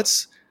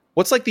 what's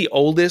like the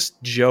oldest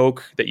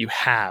joke that you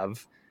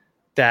have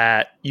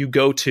that you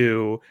go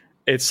to?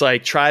 It's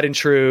like tried and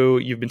true.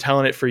 You've been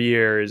telling it for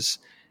years,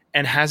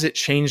 and has it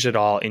changed at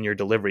all in your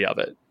delivery of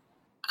it?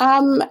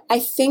 I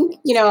think,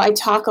 I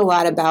talk a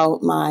lot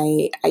about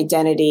my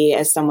identity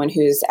as someone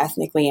who's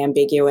ethnically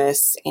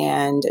ambiguous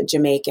and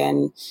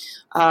Jamaican,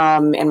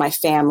 and my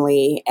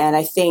family. And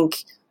I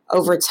think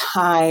over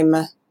time,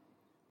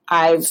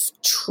 I've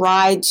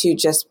tried to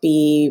just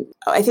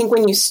I think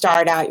when you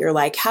start out, you're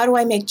like, how do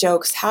I make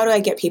jokes? How do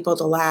I get people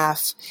to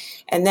laugh?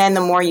 And then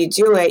the more you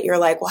do it, you're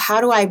like, well,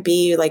 how do I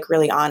be like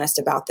really honest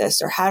about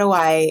this? Or how do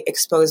I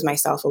expose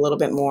myself a little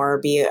bit more,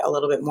 be a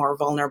little bit more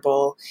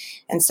vulnerable?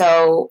 And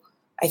so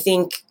I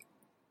think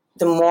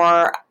the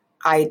more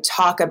I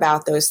talk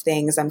about those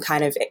things, I'm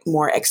kind of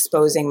more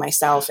exposing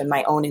myself and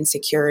my own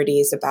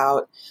insecurities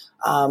about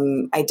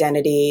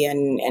identity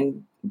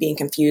and being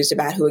confused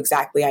about who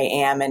exactly I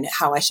am and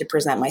how I should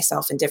present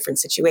myself in different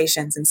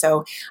situations. And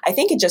so I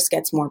think it just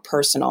gets more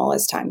personal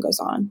as time goes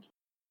on.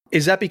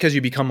 Is that because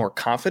you become more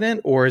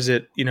confident, or is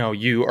it,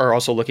 you are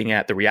also looking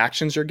at the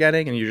reactions you're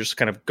getting and you're just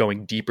kind of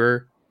going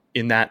deeper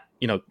in that,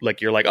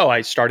 like you're like, oh,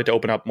 I started to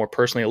open up more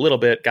personally a little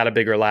bit, got a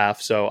bigger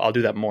laugh, so I'll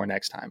do that more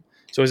next time.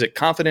 So is it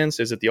confidence?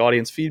 Is it the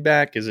audience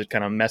feedback? Is it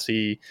kind of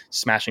messy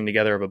smashing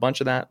together of a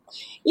bunch of that?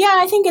 Yeah,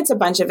 I think it's a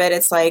bunch of it.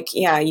 It's like,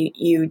 yeah,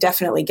 you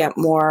definitely get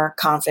more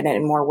confident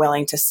and more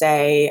willing to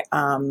say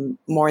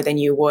more than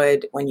you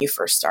would when you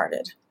first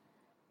started.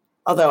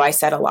 Although I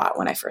said a lot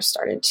when I first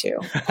started too.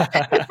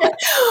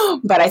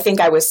 But I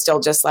think I was still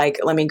just like,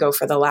 let me go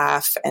for the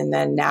laugh. And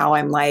then now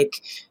I'm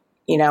like,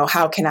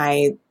 how can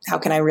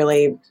I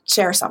really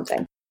share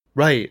something?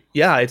 Right.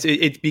 Yeah.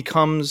 It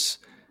becomes,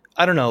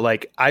 I don't know,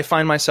 like I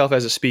find myself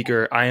as a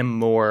speaker, I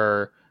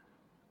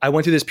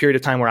went through this period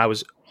of time where I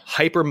was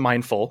hyper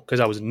mindful because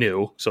I was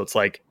new. So it's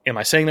like, am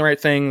I saying the right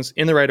things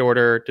in the right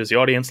order? Does the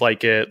audience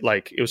like it?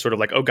 Like, it was sort of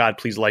like, oh God,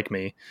 please like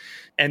me.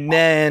 And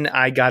then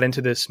I got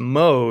into this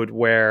mode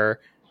where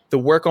the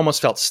work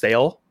almost felt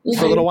stale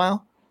for a little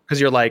while,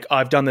 because you're like, oh,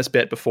 I've done this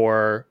bit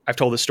before. I've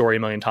told this story a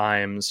million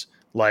times.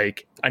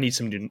 Like, I need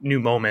some new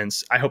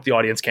moments. I hope the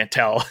audience can't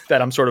tell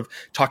that I'm sort of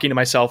talking to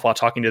myself while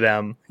talking to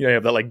them. You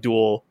have that like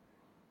dual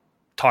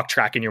talk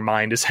track in your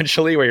mind,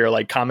 essentially, where you're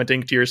like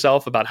commenting to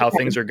yourself about how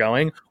things are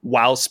going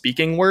while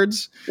speaking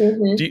words.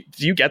 Mm-hmm. Do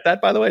you get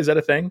that, by the way? Is that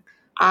a thing?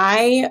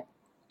 I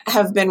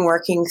have been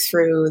working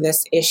through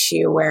this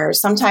issue where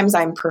sometimes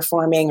I'm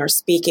performing or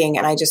speaking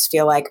and I just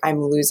feel like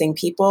I'm losing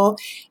people.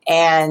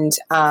 And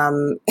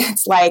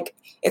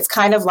it's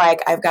kind of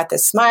like I've got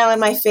this smile on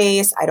my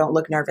face. I don't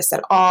look nervous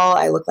at all.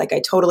 I look like I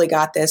totally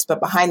got this.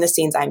 But behind the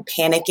scenes, I'm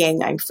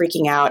panicking. I'm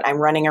freaking out. I'm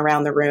running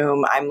around the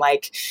room. I'm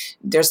like,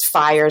 there's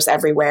fires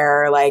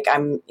everywhere. Like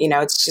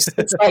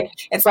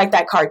it's like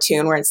that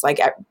cartoon where it's like,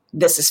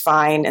 this is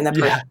fine. And the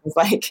person's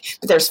like,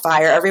 but there's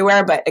fire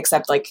everywhere. But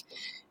except like,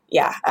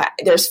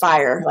 there's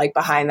fire like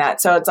behind that.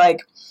 So it's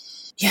like,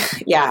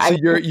 yeah. So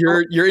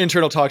your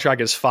internal talk track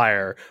is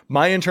fire.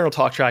 My internal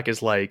talk track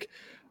is like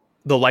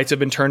the lights have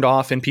been turned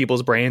off in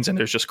people's brains and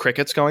there's just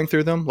crickets going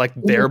through them. Like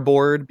they're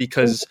bored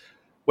because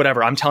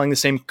whatever, I'm telling the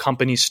same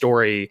company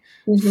story,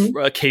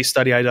 a case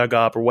study I dug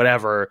up or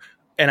whatever.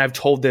 And I've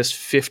told this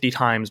 50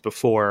 times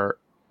before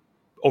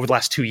over the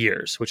last 2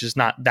 years, which is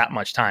not that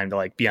much time to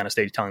like be on a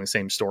stage telling the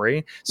same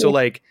story. So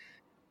like,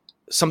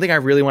 something I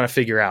really want to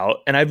figure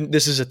out, and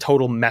this is a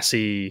total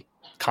messy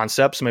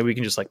concept, so maybe we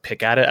can just like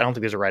pick at it. I don't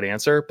think there's a right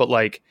answer, but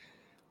like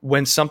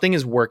when something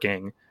is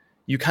working,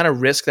 you kind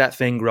of risk that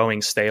thing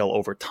growing stale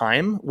over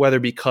time,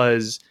 whether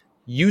because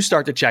you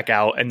start to check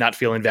out and not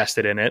feel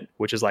invested in it,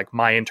 which is like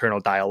my internal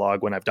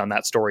dialogue when I've done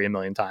that story a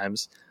million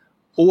times,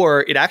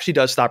 or it actually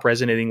does stop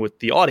resonating with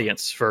the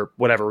audience for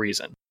whatever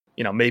reason.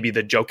 Maybe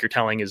the joke you're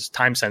telling is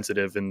time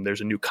sensitive and there's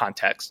a new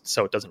context,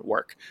 so it doesn't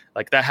work.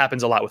 Like that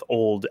happens a lot with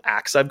old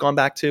acts I've gone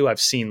back to. I've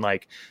seen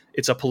like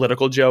it's a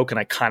political joke and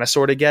I kind of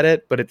sort of get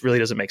it, but it really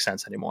doesn't make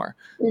sense anymore.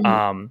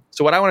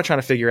 So what I want to try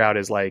to figure out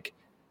is like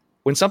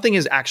when something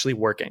is actually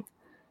working,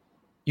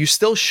 you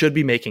still should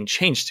be making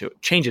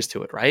changes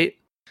to it, right?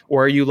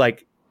 Or are you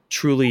like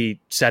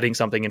truly setting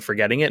something and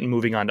forgetting it and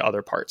moving on to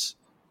other parts?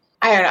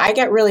 I don't know. I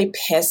get really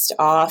pissed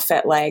off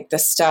at like the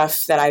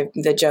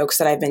jokes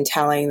that I've been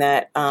telling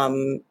that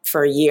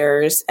for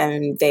years,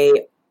 and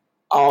they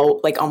all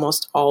like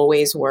almost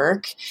always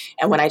work.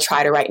 And when I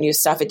try to write new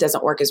stuff, it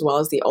doesn't work as well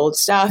as the old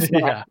stuff.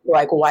 And I'm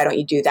like, well, why don't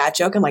you do that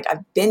joke? I'm like,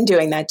 I've been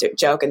doing that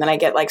joke. And then I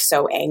get like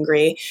so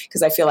angry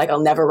because I feel like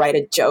I'll never write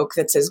a joke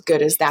that's as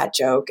good as that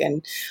joke.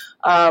 And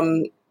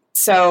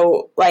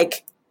so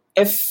like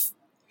if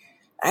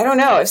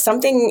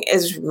something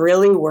is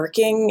really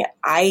working,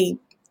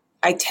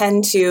 I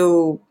tend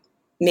to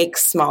make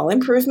small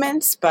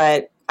improvements,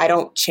 but I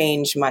don't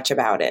change much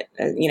about it,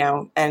 and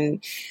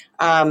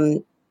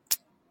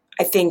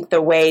I think the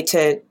way I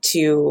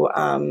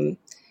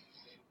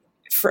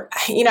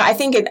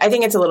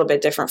think it's a little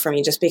bit different for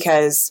me just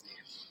because,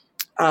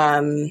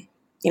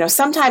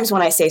 sometimes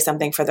when I say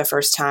something for the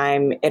first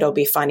time, it'll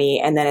be funny.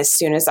 And then as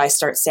soon as I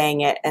start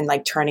saying it and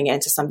like turning it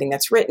into something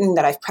that's written,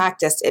 that I've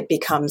practiced, it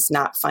becomes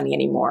not funny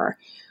anymore.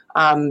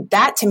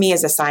 That to me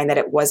is a sign that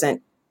it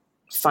wasn't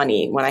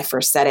funny when I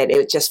first said it.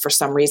 It just for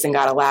some reason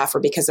got a laugh, or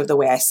because of the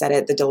way I said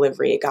it, the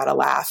delivery, it got a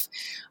laugh.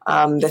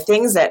 The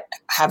things that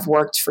have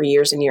worked for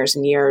years and years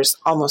and years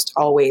almost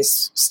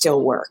always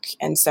still work.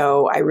 And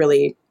so I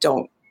really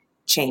don't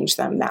change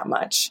them that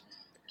much.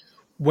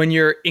 When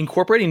you're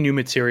incorporating new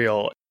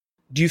material,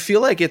 do you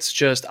feel like it's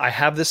just, I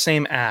have the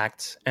same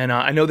act? And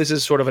I know this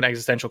is sort of an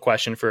existential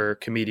question for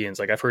comedians.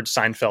 Like I've heard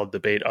Seinfeld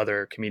debate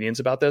other comedians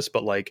about this,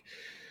 but like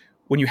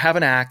when you have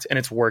an act and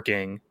it's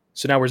working,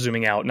 so now we're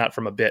zooming out, not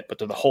from a bit, but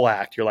to the whole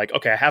act. You're like,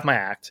 okay, I have my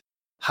act.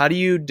 How do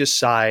you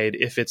decide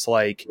if it's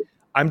like,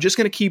 I'm just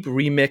going to keep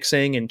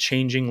remixing and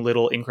changing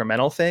little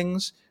incremental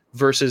things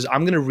versus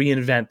I'm going to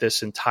reinvent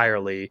this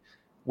entirely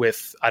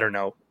with, I don't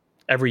know,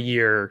 every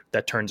year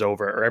that turns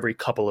over or every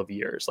couple of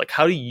years? Like,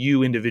 how do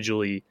you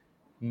individually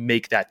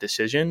make that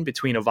decision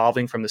between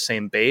evolving from the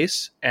same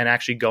base and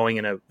actually going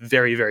in a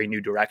very, very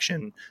new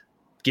direction,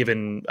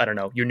 given, I don't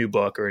know, your new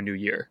book or a new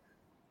year?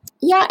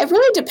 Yeah, it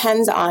really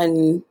depends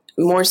on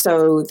more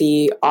so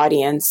the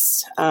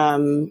audience.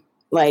 I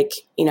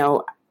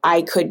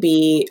could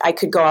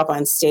go up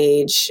on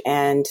stage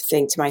and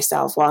think to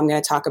myself, well, I'm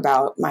going to talk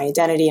about my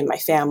identity and my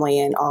family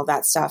and all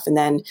that stuff. And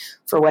then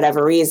for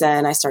whatever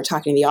reason, I start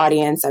talking to the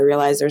audience. I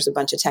realize there's a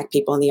bunch of tech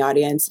people in the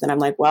audience. Then I'm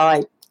like,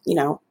 well,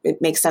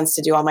 it makes sense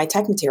to do all my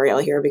tech material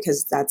here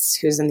because that's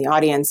who's in the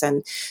audience.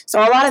 And so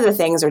a lot of the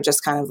things are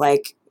just kind of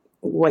like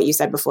what you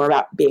said before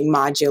about being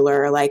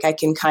modular. Like I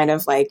can kind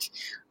of like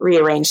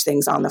rearrange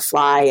things on the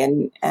fly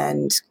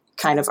and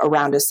kind of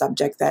around a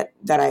subject that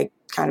I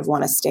kind of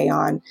want to stay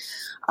on.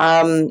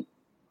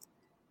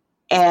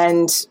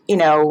 And, you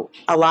know,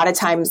 a lot of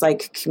times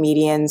like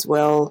comedians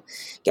will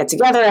get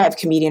together. I have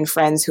comedian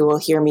friends who will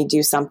hear me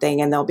do something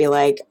and they'll be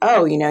like,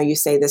 oh, you know, you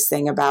say this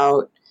thing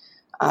about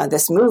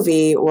this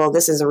movie. Well,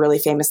 this is a really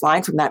famous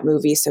line from that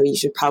movie. So you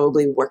should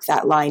probably work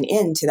that line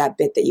into that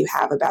bit that you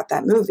have about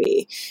that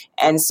movie.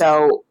 And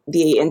so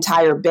the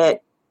entire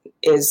bit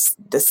is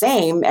the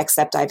same,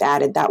 except I've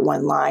added that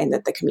one line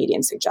that the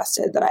comedian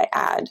suggested that I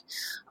add.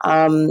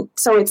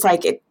 So it's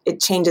like,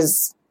 it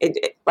changes.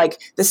 It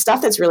like the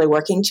stuff that's really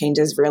working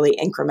changes really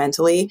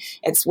incrementally.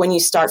 It's when you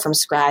start from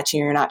scratch and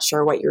you're not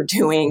sure what you're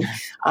doing.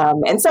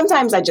 And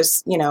sometimes I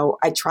just, you know,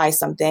 I try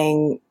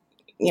something,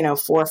 you know,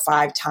 4 or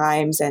 5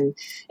 times and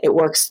it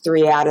works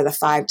 3 out of the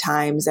 5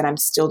 times. And I'm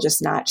still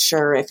just not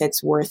sure if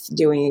it's worth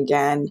doing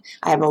again.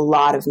 I have a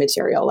lot of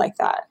material like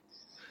that.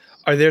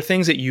 Are there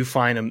things that you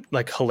find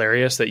like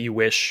hilarious that you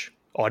wish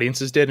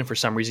audiences did and for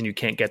some reason you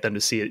can't get them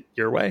to see it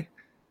your way?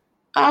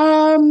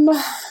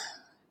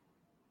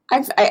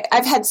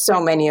 I've had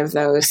so many of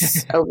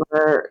those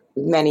over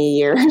many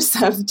years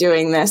of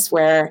doing this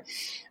where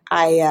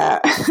I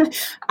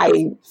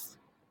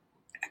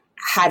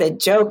had a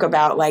joke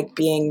about like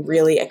being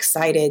really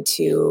excited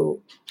to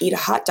eat a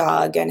hot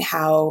dog and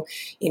how,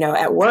 you know,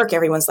 at work,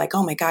 everyone's like,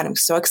 oh my God, I'm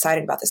so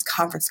excited about this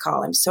conference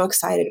call. I'm so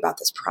excited about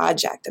this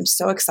project. I'm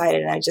so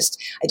excited. And I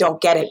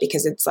don't get it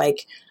because it's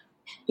like,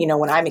 you know,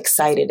 when I'm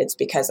excited, it's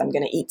because I'm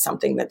going to eat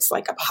something that's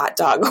like a hot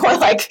dog or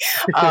like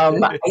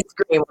ice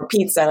cream or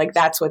pizza. Like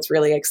that's what's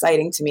really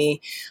exciting to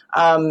me.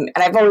 And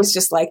I've always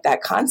just liked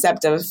that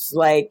concept of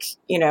like,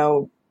 you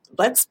know,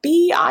 let's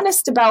be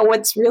honest about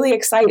what's really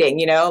exciting,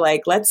 you know,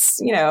 like let's,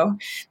 you know,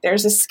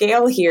 there's a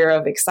scale here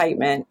of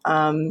excitement.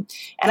 And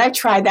I've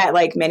tried that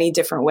like many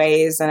different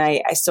ways. And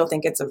I still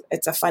think it's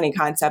a funny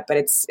concept, but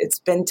it's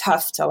been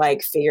tough to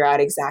like figure out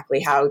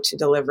exactly how to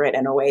deliver it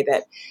in a way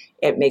that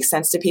it makes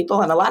sense to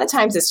people. And a lot of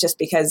times it's just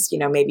because, you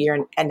know, maybe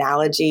your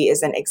analogy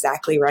isn't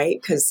exactly right.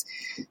 Because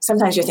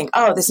sometimes you think,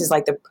 oh, this is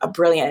like a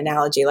brilliant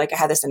analogy. Like I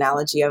had this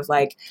analogy of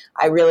like,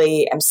 I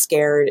really am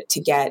scared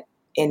to get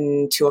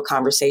into a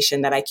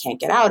conversation that I can't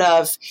get out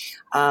of.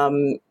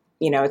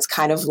 You know, it's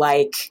kind of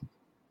like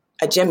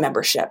a gym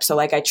membership. So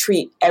like I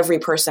treat every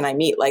person I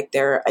meet like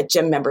they're a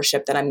gym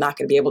membership that I'm not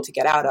going to be able to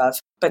get out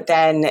of. But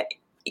then,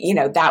 you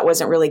know, that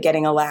wasn't really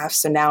getting a laugh.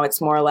 So now it's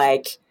more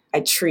like, I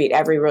treat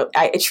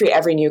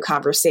every new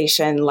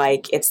conversation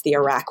like it's the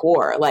Iraq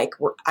War. Like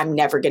I'm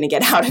never going to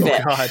get out of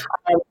it.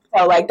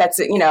 So like that's,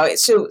 you know,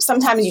 so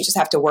sometimes you just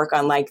have to work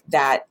on like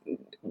that,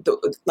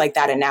 like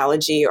that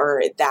analogy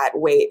or that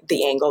way,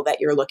 the angle that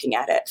you're looking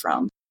at it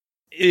from.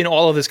 In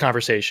all of this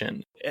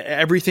conversation,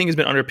 everything has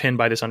been underpinned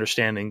by this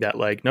understanding that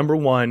like, number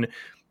one,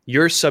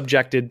 you're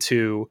subjected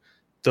to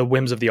the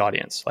whims of the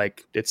audience.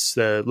 Like it's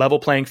the level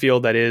playing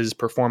field that is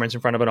performance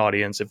in front of an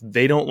audience. If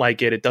they don't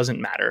like it, it doesn't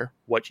matter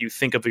what you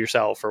think of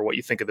yourself or what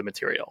you think of the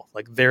material.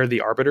 Like they're the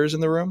arbiters in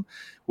the room,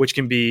 which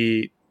can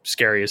be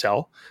scary as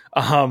hell.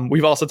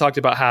 We've also talked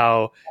about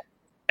how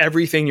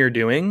everything you're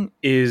doing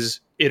is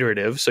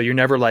iterative. So you're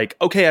never like,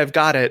 okay, I've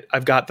got it.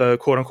 I've got the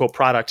quote unquote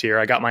product here.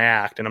 I got my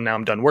act and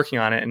I'm done working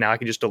on it. And now I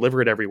can just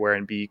deliver it everywhere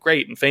and be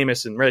great and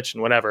famous and rich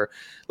and whatever.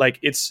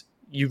 Like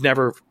you've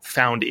never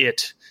found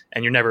it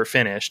and you're never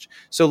finished.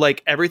 So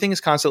like everything is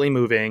constantly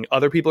moving.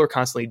 Other people are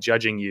constantly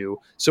judging you.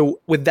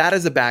 So with that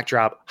as a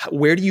backdrop,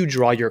 where do you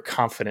draw your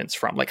confidence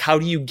from? Like, how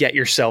do you get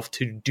yourself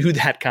to do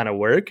that kind of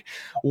work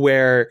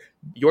where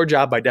your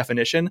job by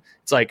definition,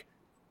 it's like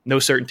no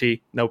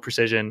certainty, no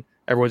precision,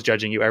 everyone's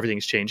judging you,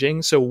 everything's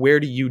changing. So where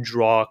do you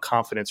draw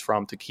confidence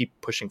from to keep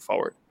pushing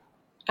forward?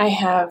 I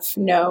have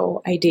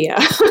no idea.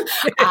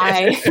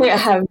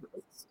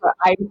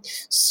 I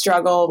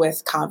struggle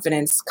with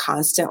confidence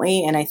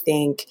constantly. And I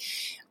think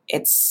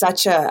it's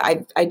such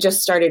I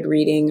just started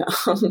reading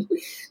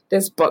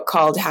this book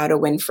called How to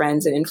Win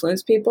Friends and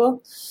Influence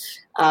People.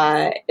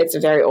 It's a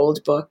very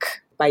old book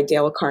by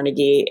Dale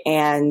Carnegie.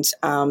 And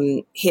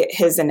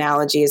his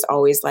analogy is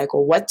always like,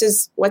 well, what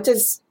does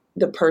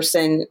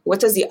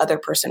the other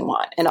person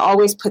want? And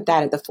always put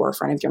that at the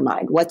forefront of your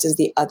mind. What does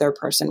the other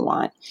person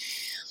want?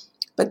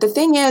 But the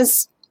thing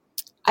is,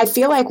 I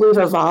feel like we've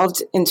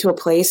evolved into a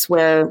place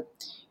where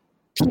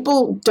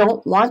people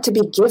don't want to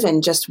be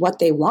given just what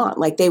they want.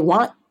 Like they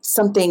want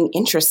something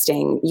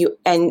interesting.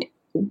 And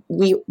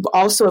we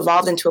also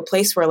evolved into a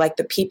place where like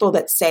the people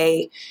that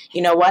say,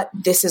 you know what,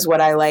 this is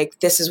what I like,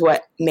 this is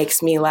what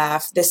makes me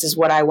laugh, this is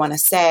what I want to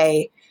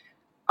say,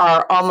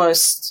 are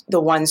almost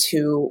the ones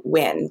who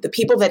win. The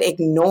people that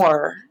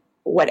ignore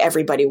what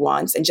everybody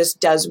wants and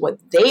just does what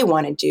they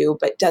want to do,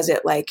 but does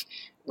it like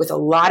with a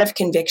lot of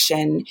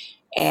conviction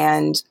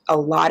and a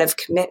lot of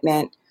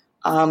commitment,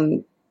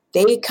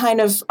 they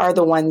kind of are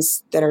the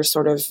ones that are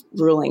sort of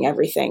ruling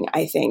everything,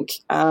 I think.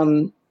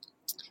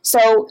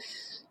 So,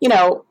 you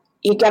know,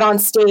 you get on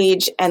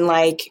stage and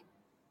like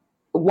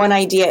one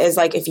idea is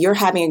like, if you're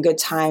having a good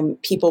time,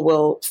 people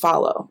will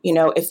follow. You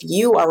know, if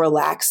you are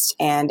relaxed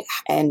and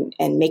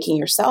making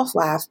yourself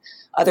laugh,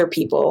 other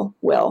people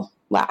will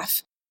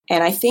laugh.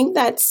 And I think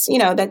that's, you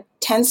know, that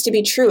tends to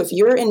be true. If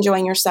you're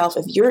enjoying yourself,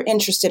 if you're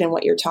interested in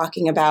what you're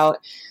talking about,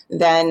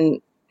 then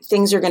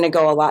things are going to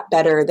go a lot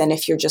better than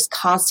if you're just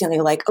constantly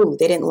like, oh,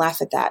 they didn't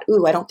laugh at that.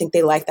 Ooh, I don't think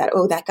they like that.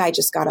 Oh, that guy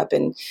just got up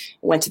and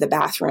went to the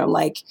bathroom.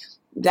 Like,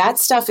 that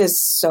stuff is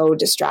so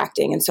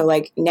distracting. And so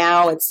like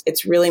now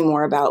it's really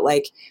more about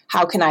like,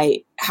 how can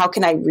I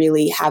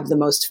really have the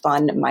most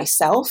fun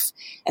myself?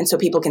 And so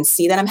people can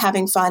see that I'm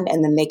having fun,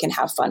 and then they can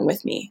have fun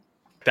with me.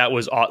 That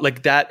was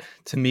like, that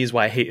to me is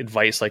why I hate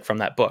advice like from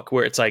that book,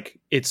 where it's like,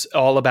 it's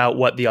all about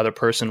what the other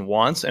person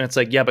wants. And it's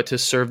like, yeah, but to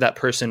serve that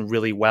person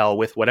really well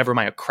with whatever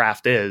my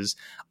craft is,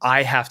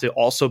 I have to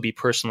also be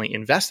personally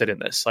invested in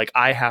this. Like,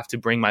 I have to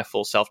bring my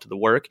full self to the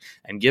work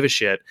and give a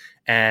shit.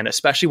 And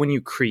especially when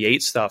you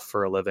create stuff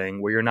for a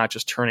living, where you're not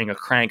just turning a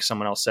crank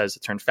someone else says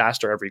to turn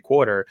faster every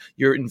quarter,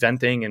 you're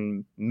inventing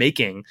and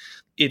making.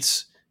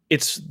 It's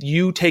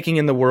you taking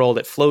in the world.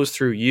 It flows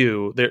through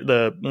you.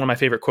 One of my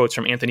favorite quotes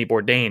from Anthony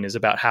Bourdain is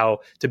about how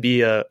to be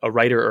a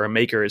writer or a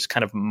maker is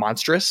kind of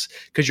monstrous,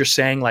 because you're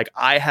saying like,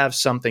 I have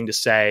something to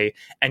say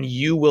and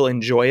you will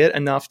enjoy it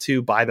enough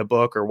to buy the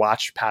book or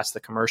watch past the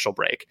commercial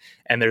break.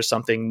 And there's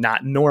something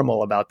not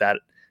normal about that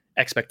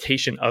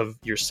expectation of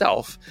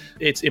yourself.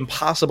 It's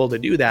impossible to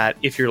do that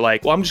if you're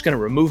like, well, I'm just going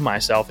to remove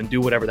myself and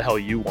do whatever the hell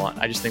you want.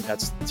 I just think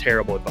that's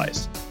terrible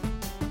advice.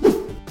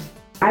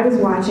 I was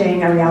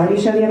watching a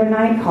reality show the other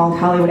night called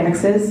Hollywood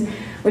Exes,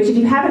 which if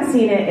you haven't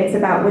seen it, it's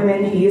about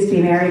women who used to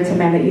be married to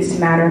men that used to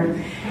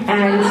matter.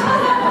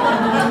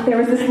 And there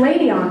was this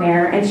lady on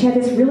there, and she had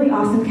this really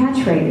awesome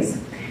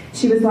catchphrase.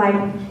 She was like,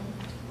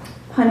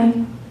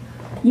 honey,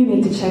 you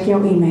need to check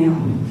your email.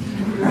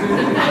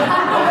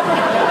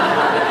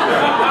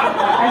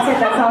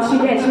 That's all she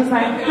did. She was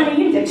like, honey,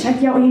 you need to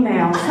check your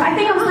email. So I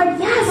think I was like,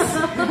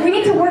 yes, we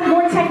need to work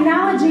more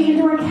technology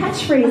into our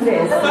catchphrases.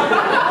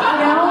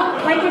 You know?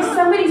 Like if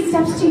somebody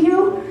steps to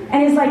you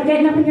and is like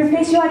getting up in your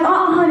face, you're like,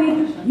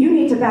 honey, you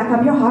need to back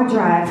up your hard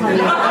drive,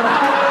 honey.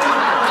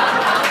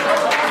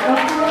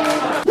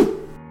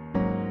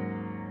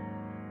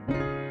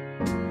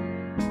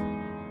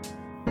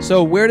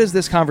 So where does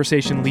this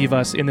conversation leave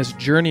us in this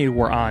journey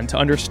we're on to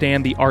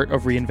understand the art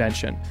of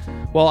reinvention?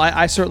 Well,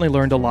 I certainly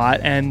learned a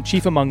lot, and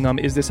chief among them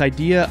is this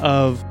idea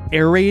of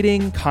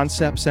aerating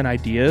concepts and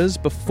ideas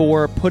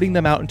before putting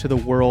them out into the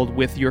world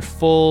with your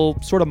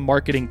full sort of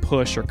marketing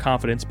push or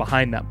confidence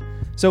behind them.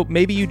 So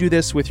maybe you do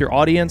this with your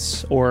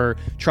audience or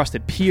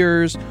trusted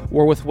peers,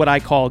 or with what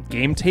I call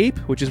game tape,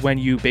 which is when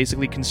you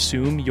basically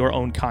consume your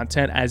own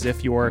content as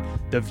if you're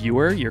the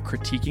viewer, you're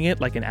critiquing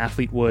it like an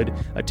athlete would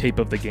a tape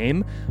of the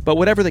game. But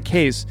whatever the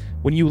case,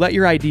 when you let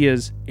your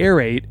ideas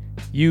aerate,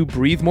 you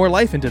breathe more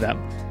life into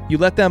them. You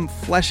let them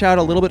flesh out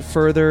a little bit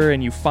further,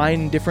 and you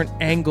find different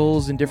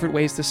angles and different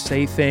ways to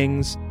say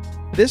things.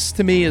 This,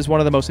 to me, is one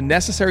of the most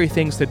necessary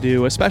things to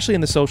do, especially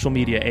in the social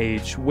media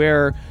age,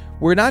 where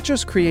we're not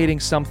just creating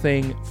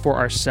something for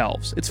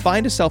ourselves. It's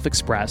fine to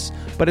self-express,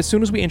 but as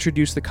soon as we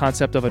introduce the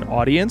concept of an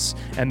audience,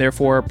 and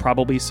therefore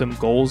probably some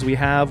goals we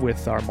have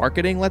with our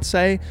marketing, let's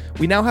say,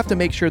 we now have to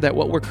make sure that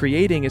what we're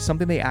creating is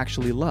something they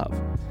actually love.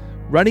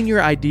 Running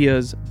your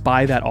ideas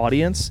by that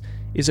audience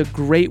is a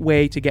great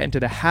way to get into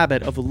the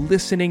habit of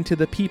listening to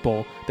the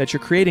people that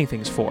you're creating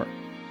things for.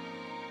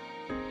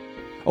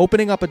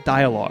 Opening up a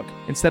dialogue,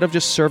 instead of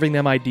just serving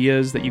them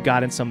ideas that you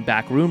got in some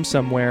back room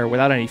somewhere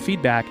without any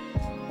feedback,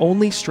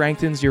 only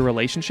strengthens your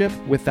relationship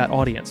with that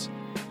audience.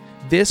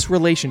 This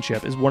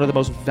relationship is one of the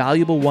most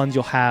valuable ones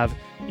you'll have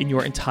in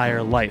your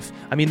entire life.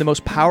 I mean, the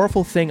most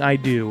powerful thing I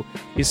do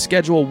is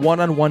schedule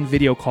one-on-one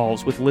video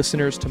calls with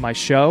listeners to my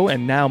show,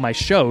 and now my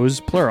shows,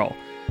 plural.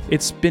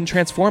 It's been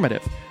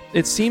transformative.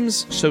 It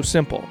seems so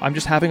simple. I'm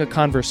just having a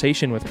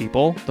conversation with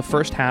people, the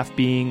first half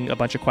being a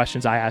bunch of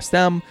questions I ask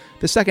them,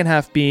 the second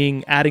half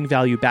being adding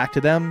value back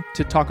to them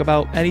to talk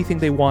about anything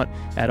they want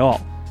at all.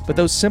 But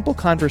those simple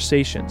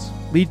conversations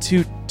lead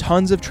to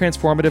tons of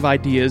transformative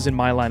ideas in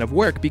my line of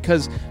work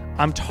because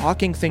I'm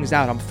talking things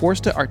out. I'm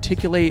forced to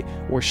articulate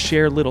or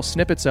share little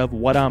snippets of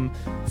what I'm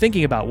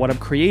thinking about, what I'm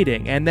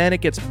creating, and then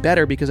it gets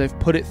better because I've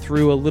put it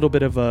through a little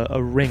bit of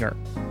a ringer.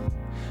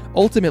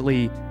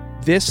 Ultimately,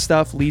 this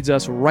stuff leads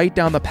us right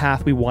down the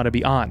path we want to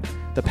be on,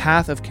 the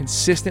path of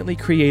consistently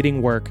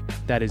creating work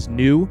that is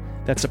new,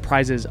 that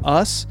surprises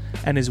us,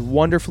 and is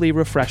wonderfully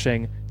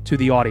refreshing to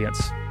the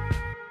audience.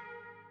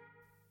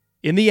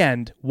 In the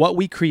end, what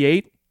we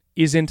create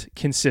isn't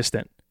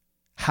consistent.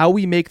 How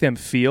we make them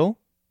feel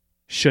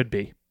should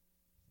be.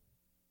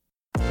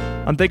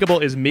 Unthinkable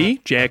is me,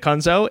 Jay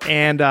Acunzo,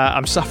 and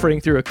I'm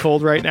suffering through a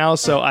cold right now,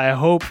 so I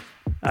hope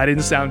I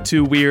didn't sound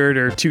too weird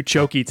or too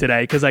choky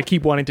today because I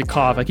keep wanting to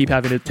cough. I keep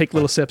having to take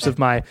little sips of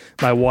my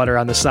water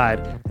on the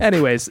side.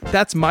 Anyways,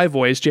 that's my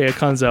voice, Jay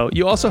Acunzo.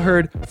 You also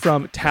heard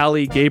from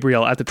Tally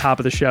Gabriel at the top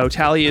of the show.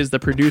 Tally is the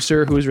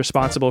producer who is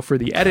responsible for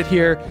the edit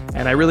here,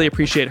 and I really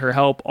appreciate her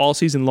help all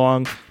season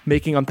long,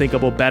 making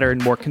Unthinkable better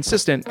and more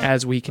consistent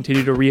as we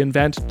continue to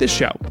reinvent this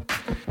show.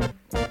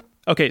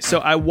 Okay, so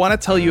I want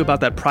to tell you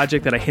about that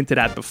project that I hinted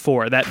at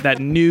before, that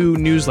new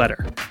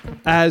newsletter.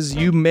 As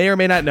you may or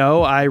may not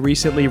know, I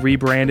recently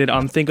rebranded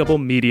Unthinkable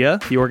Media,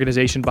 the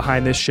organization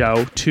behind this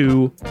show,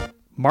 to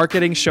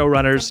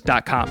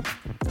marketingshowrunners.com.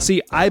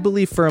 See, I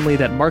believe firmly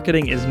that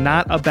marketing is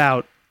not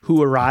about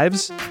who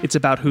arrives, it's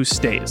about who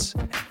stays.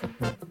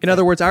 In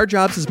other words, our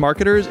jobs as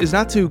marketers is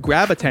not to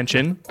grab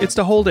attention, it's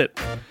to hold it.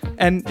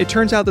 And it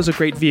turns out there's a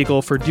great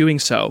vehicle for doing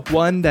so,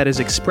 one that is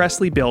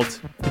expressly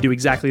built to do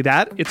exactly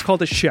that. It's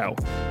called a show.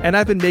 And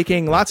I've been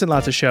making lots and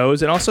lots of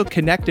shows and also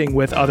connecting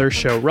with other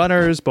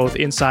showrunners, both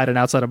inside and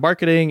outside of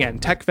marketing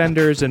and tech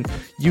vendors and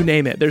you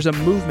name it. There's a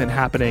movement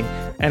happening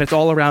and it's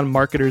all around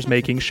marketers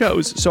making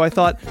shows. So I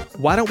thought,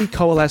 why don't we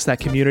coalesce that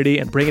community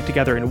and bring it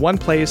together in one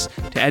place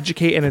to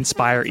educate and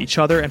inspire each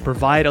other and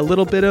provide a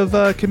little bit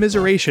of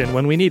commiseration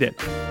when we need it.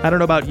 I don't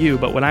know about you,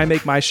 but when I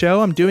make my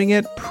show, I'm doing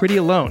it pretty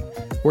alone.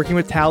 Working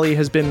with Tally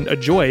has been a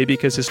joy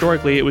because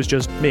historically it was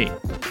just me.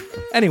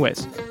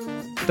 Anyways,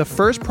 the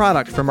first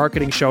product for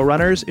marketing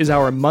showrunners is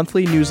our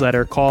monthly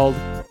newsletter called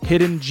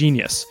Hidden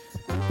Genius.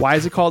 Why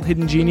is it called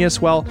Hidden Genius?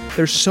 Well,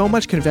 there's so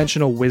much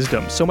conventional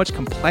wisdom, so much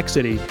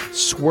complexity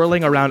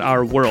swirling around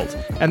our world.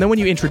 And then when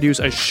you introduce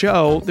a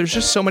show, there's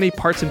just so many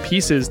parts and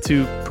pieces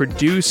to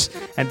produce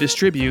and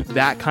distribute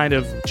that kind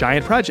of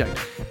giant project.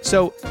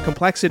 So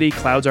complexity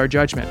clouds our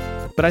judgment.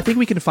 But I think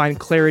we can find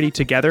clarity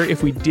together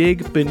if we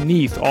dig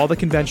beneath all the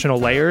conventional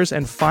layers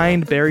and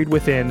find buried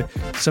within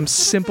some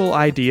simple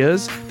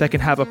ideas that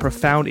can have a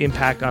profound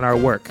impact on our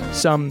work,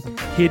 some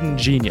hidden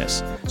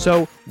genius.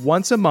 So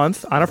once a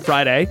month on a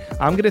Friday,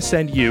 I'm going to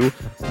send you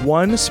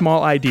one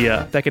small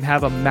idea that can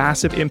have a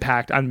massive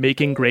impact on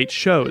making great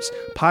shows,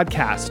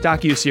 podcasts,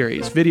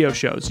 docuseries, video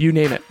shows, you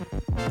name it.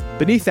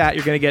 Beneath that,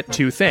 you're going to get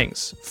two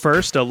things.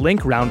 First, a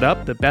link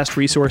roundup, the best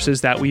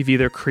resources that we've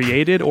either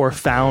created or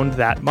found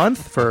that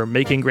month for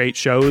making great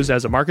shows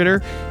as a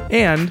marketer,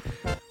 and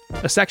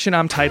a section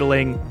I'm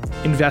titling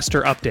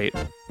Investor Update.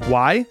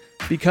 Why?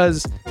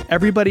 Because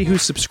everybody who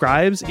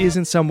subscribes is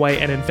in some way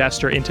an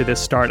investor into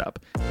this startup.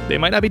 They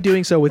might not be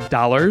doing so with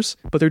dollars,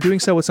 but they're doing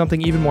so with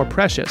something even more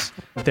precious,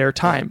 their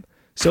time.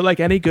 So like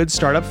any good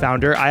startup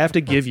founder, I have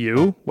to give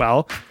you,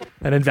 well,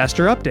 an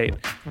investor update.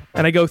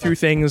 And I go through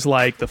things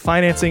like the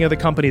financing of the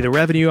company, the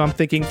revenue I'm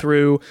thinking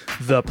through,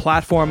 the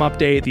platform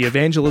update, the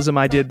evangelism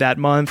I did that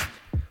month,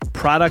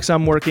 products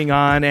I'm working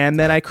on, and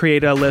then I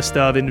create a list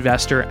of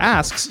investor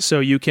asks so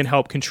you can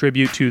help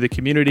contribute to the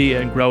community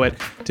and grow it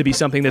to be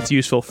something that's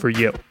useful for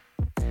you.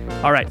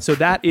 All right, so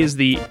that is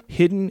the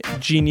Hidden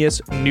Genius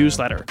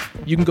newsletter.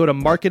 You can go to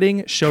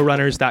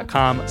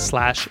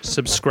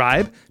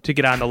marketingshowrunners.com/subscribe to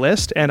get on the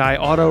list, and I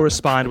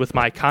auto-respond with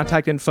my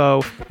contact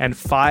info and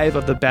 5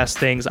 of the best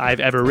things I've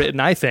ever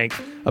written, I think,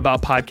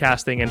 about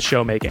podcasting and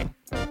show making.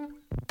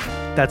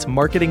 That's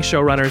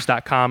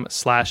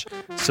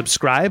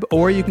marketingshowrunners.com/subscribe,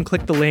 or you can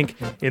click the link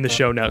in the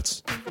show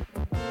notes.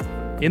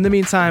 In the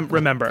meantime,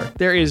 remember,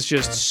 there is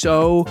just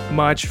so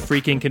much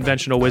freaking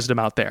conventional wisdom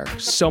out there,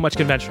 so much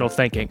conventional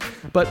thinking.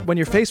 But when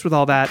you're faced with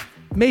all that,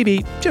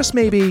 maybe, just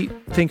maybe,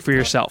 think for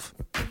yourself.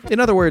 In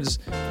other words,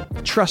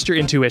 trust your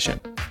intuition.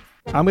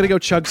 I'm going to go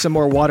chug some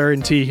more water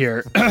and tea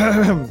here.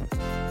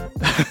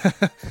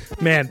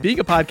 Man,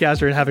 being a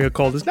podcaster and having a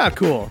cold is not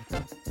cool.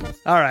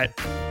 All right,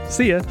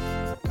 see ya.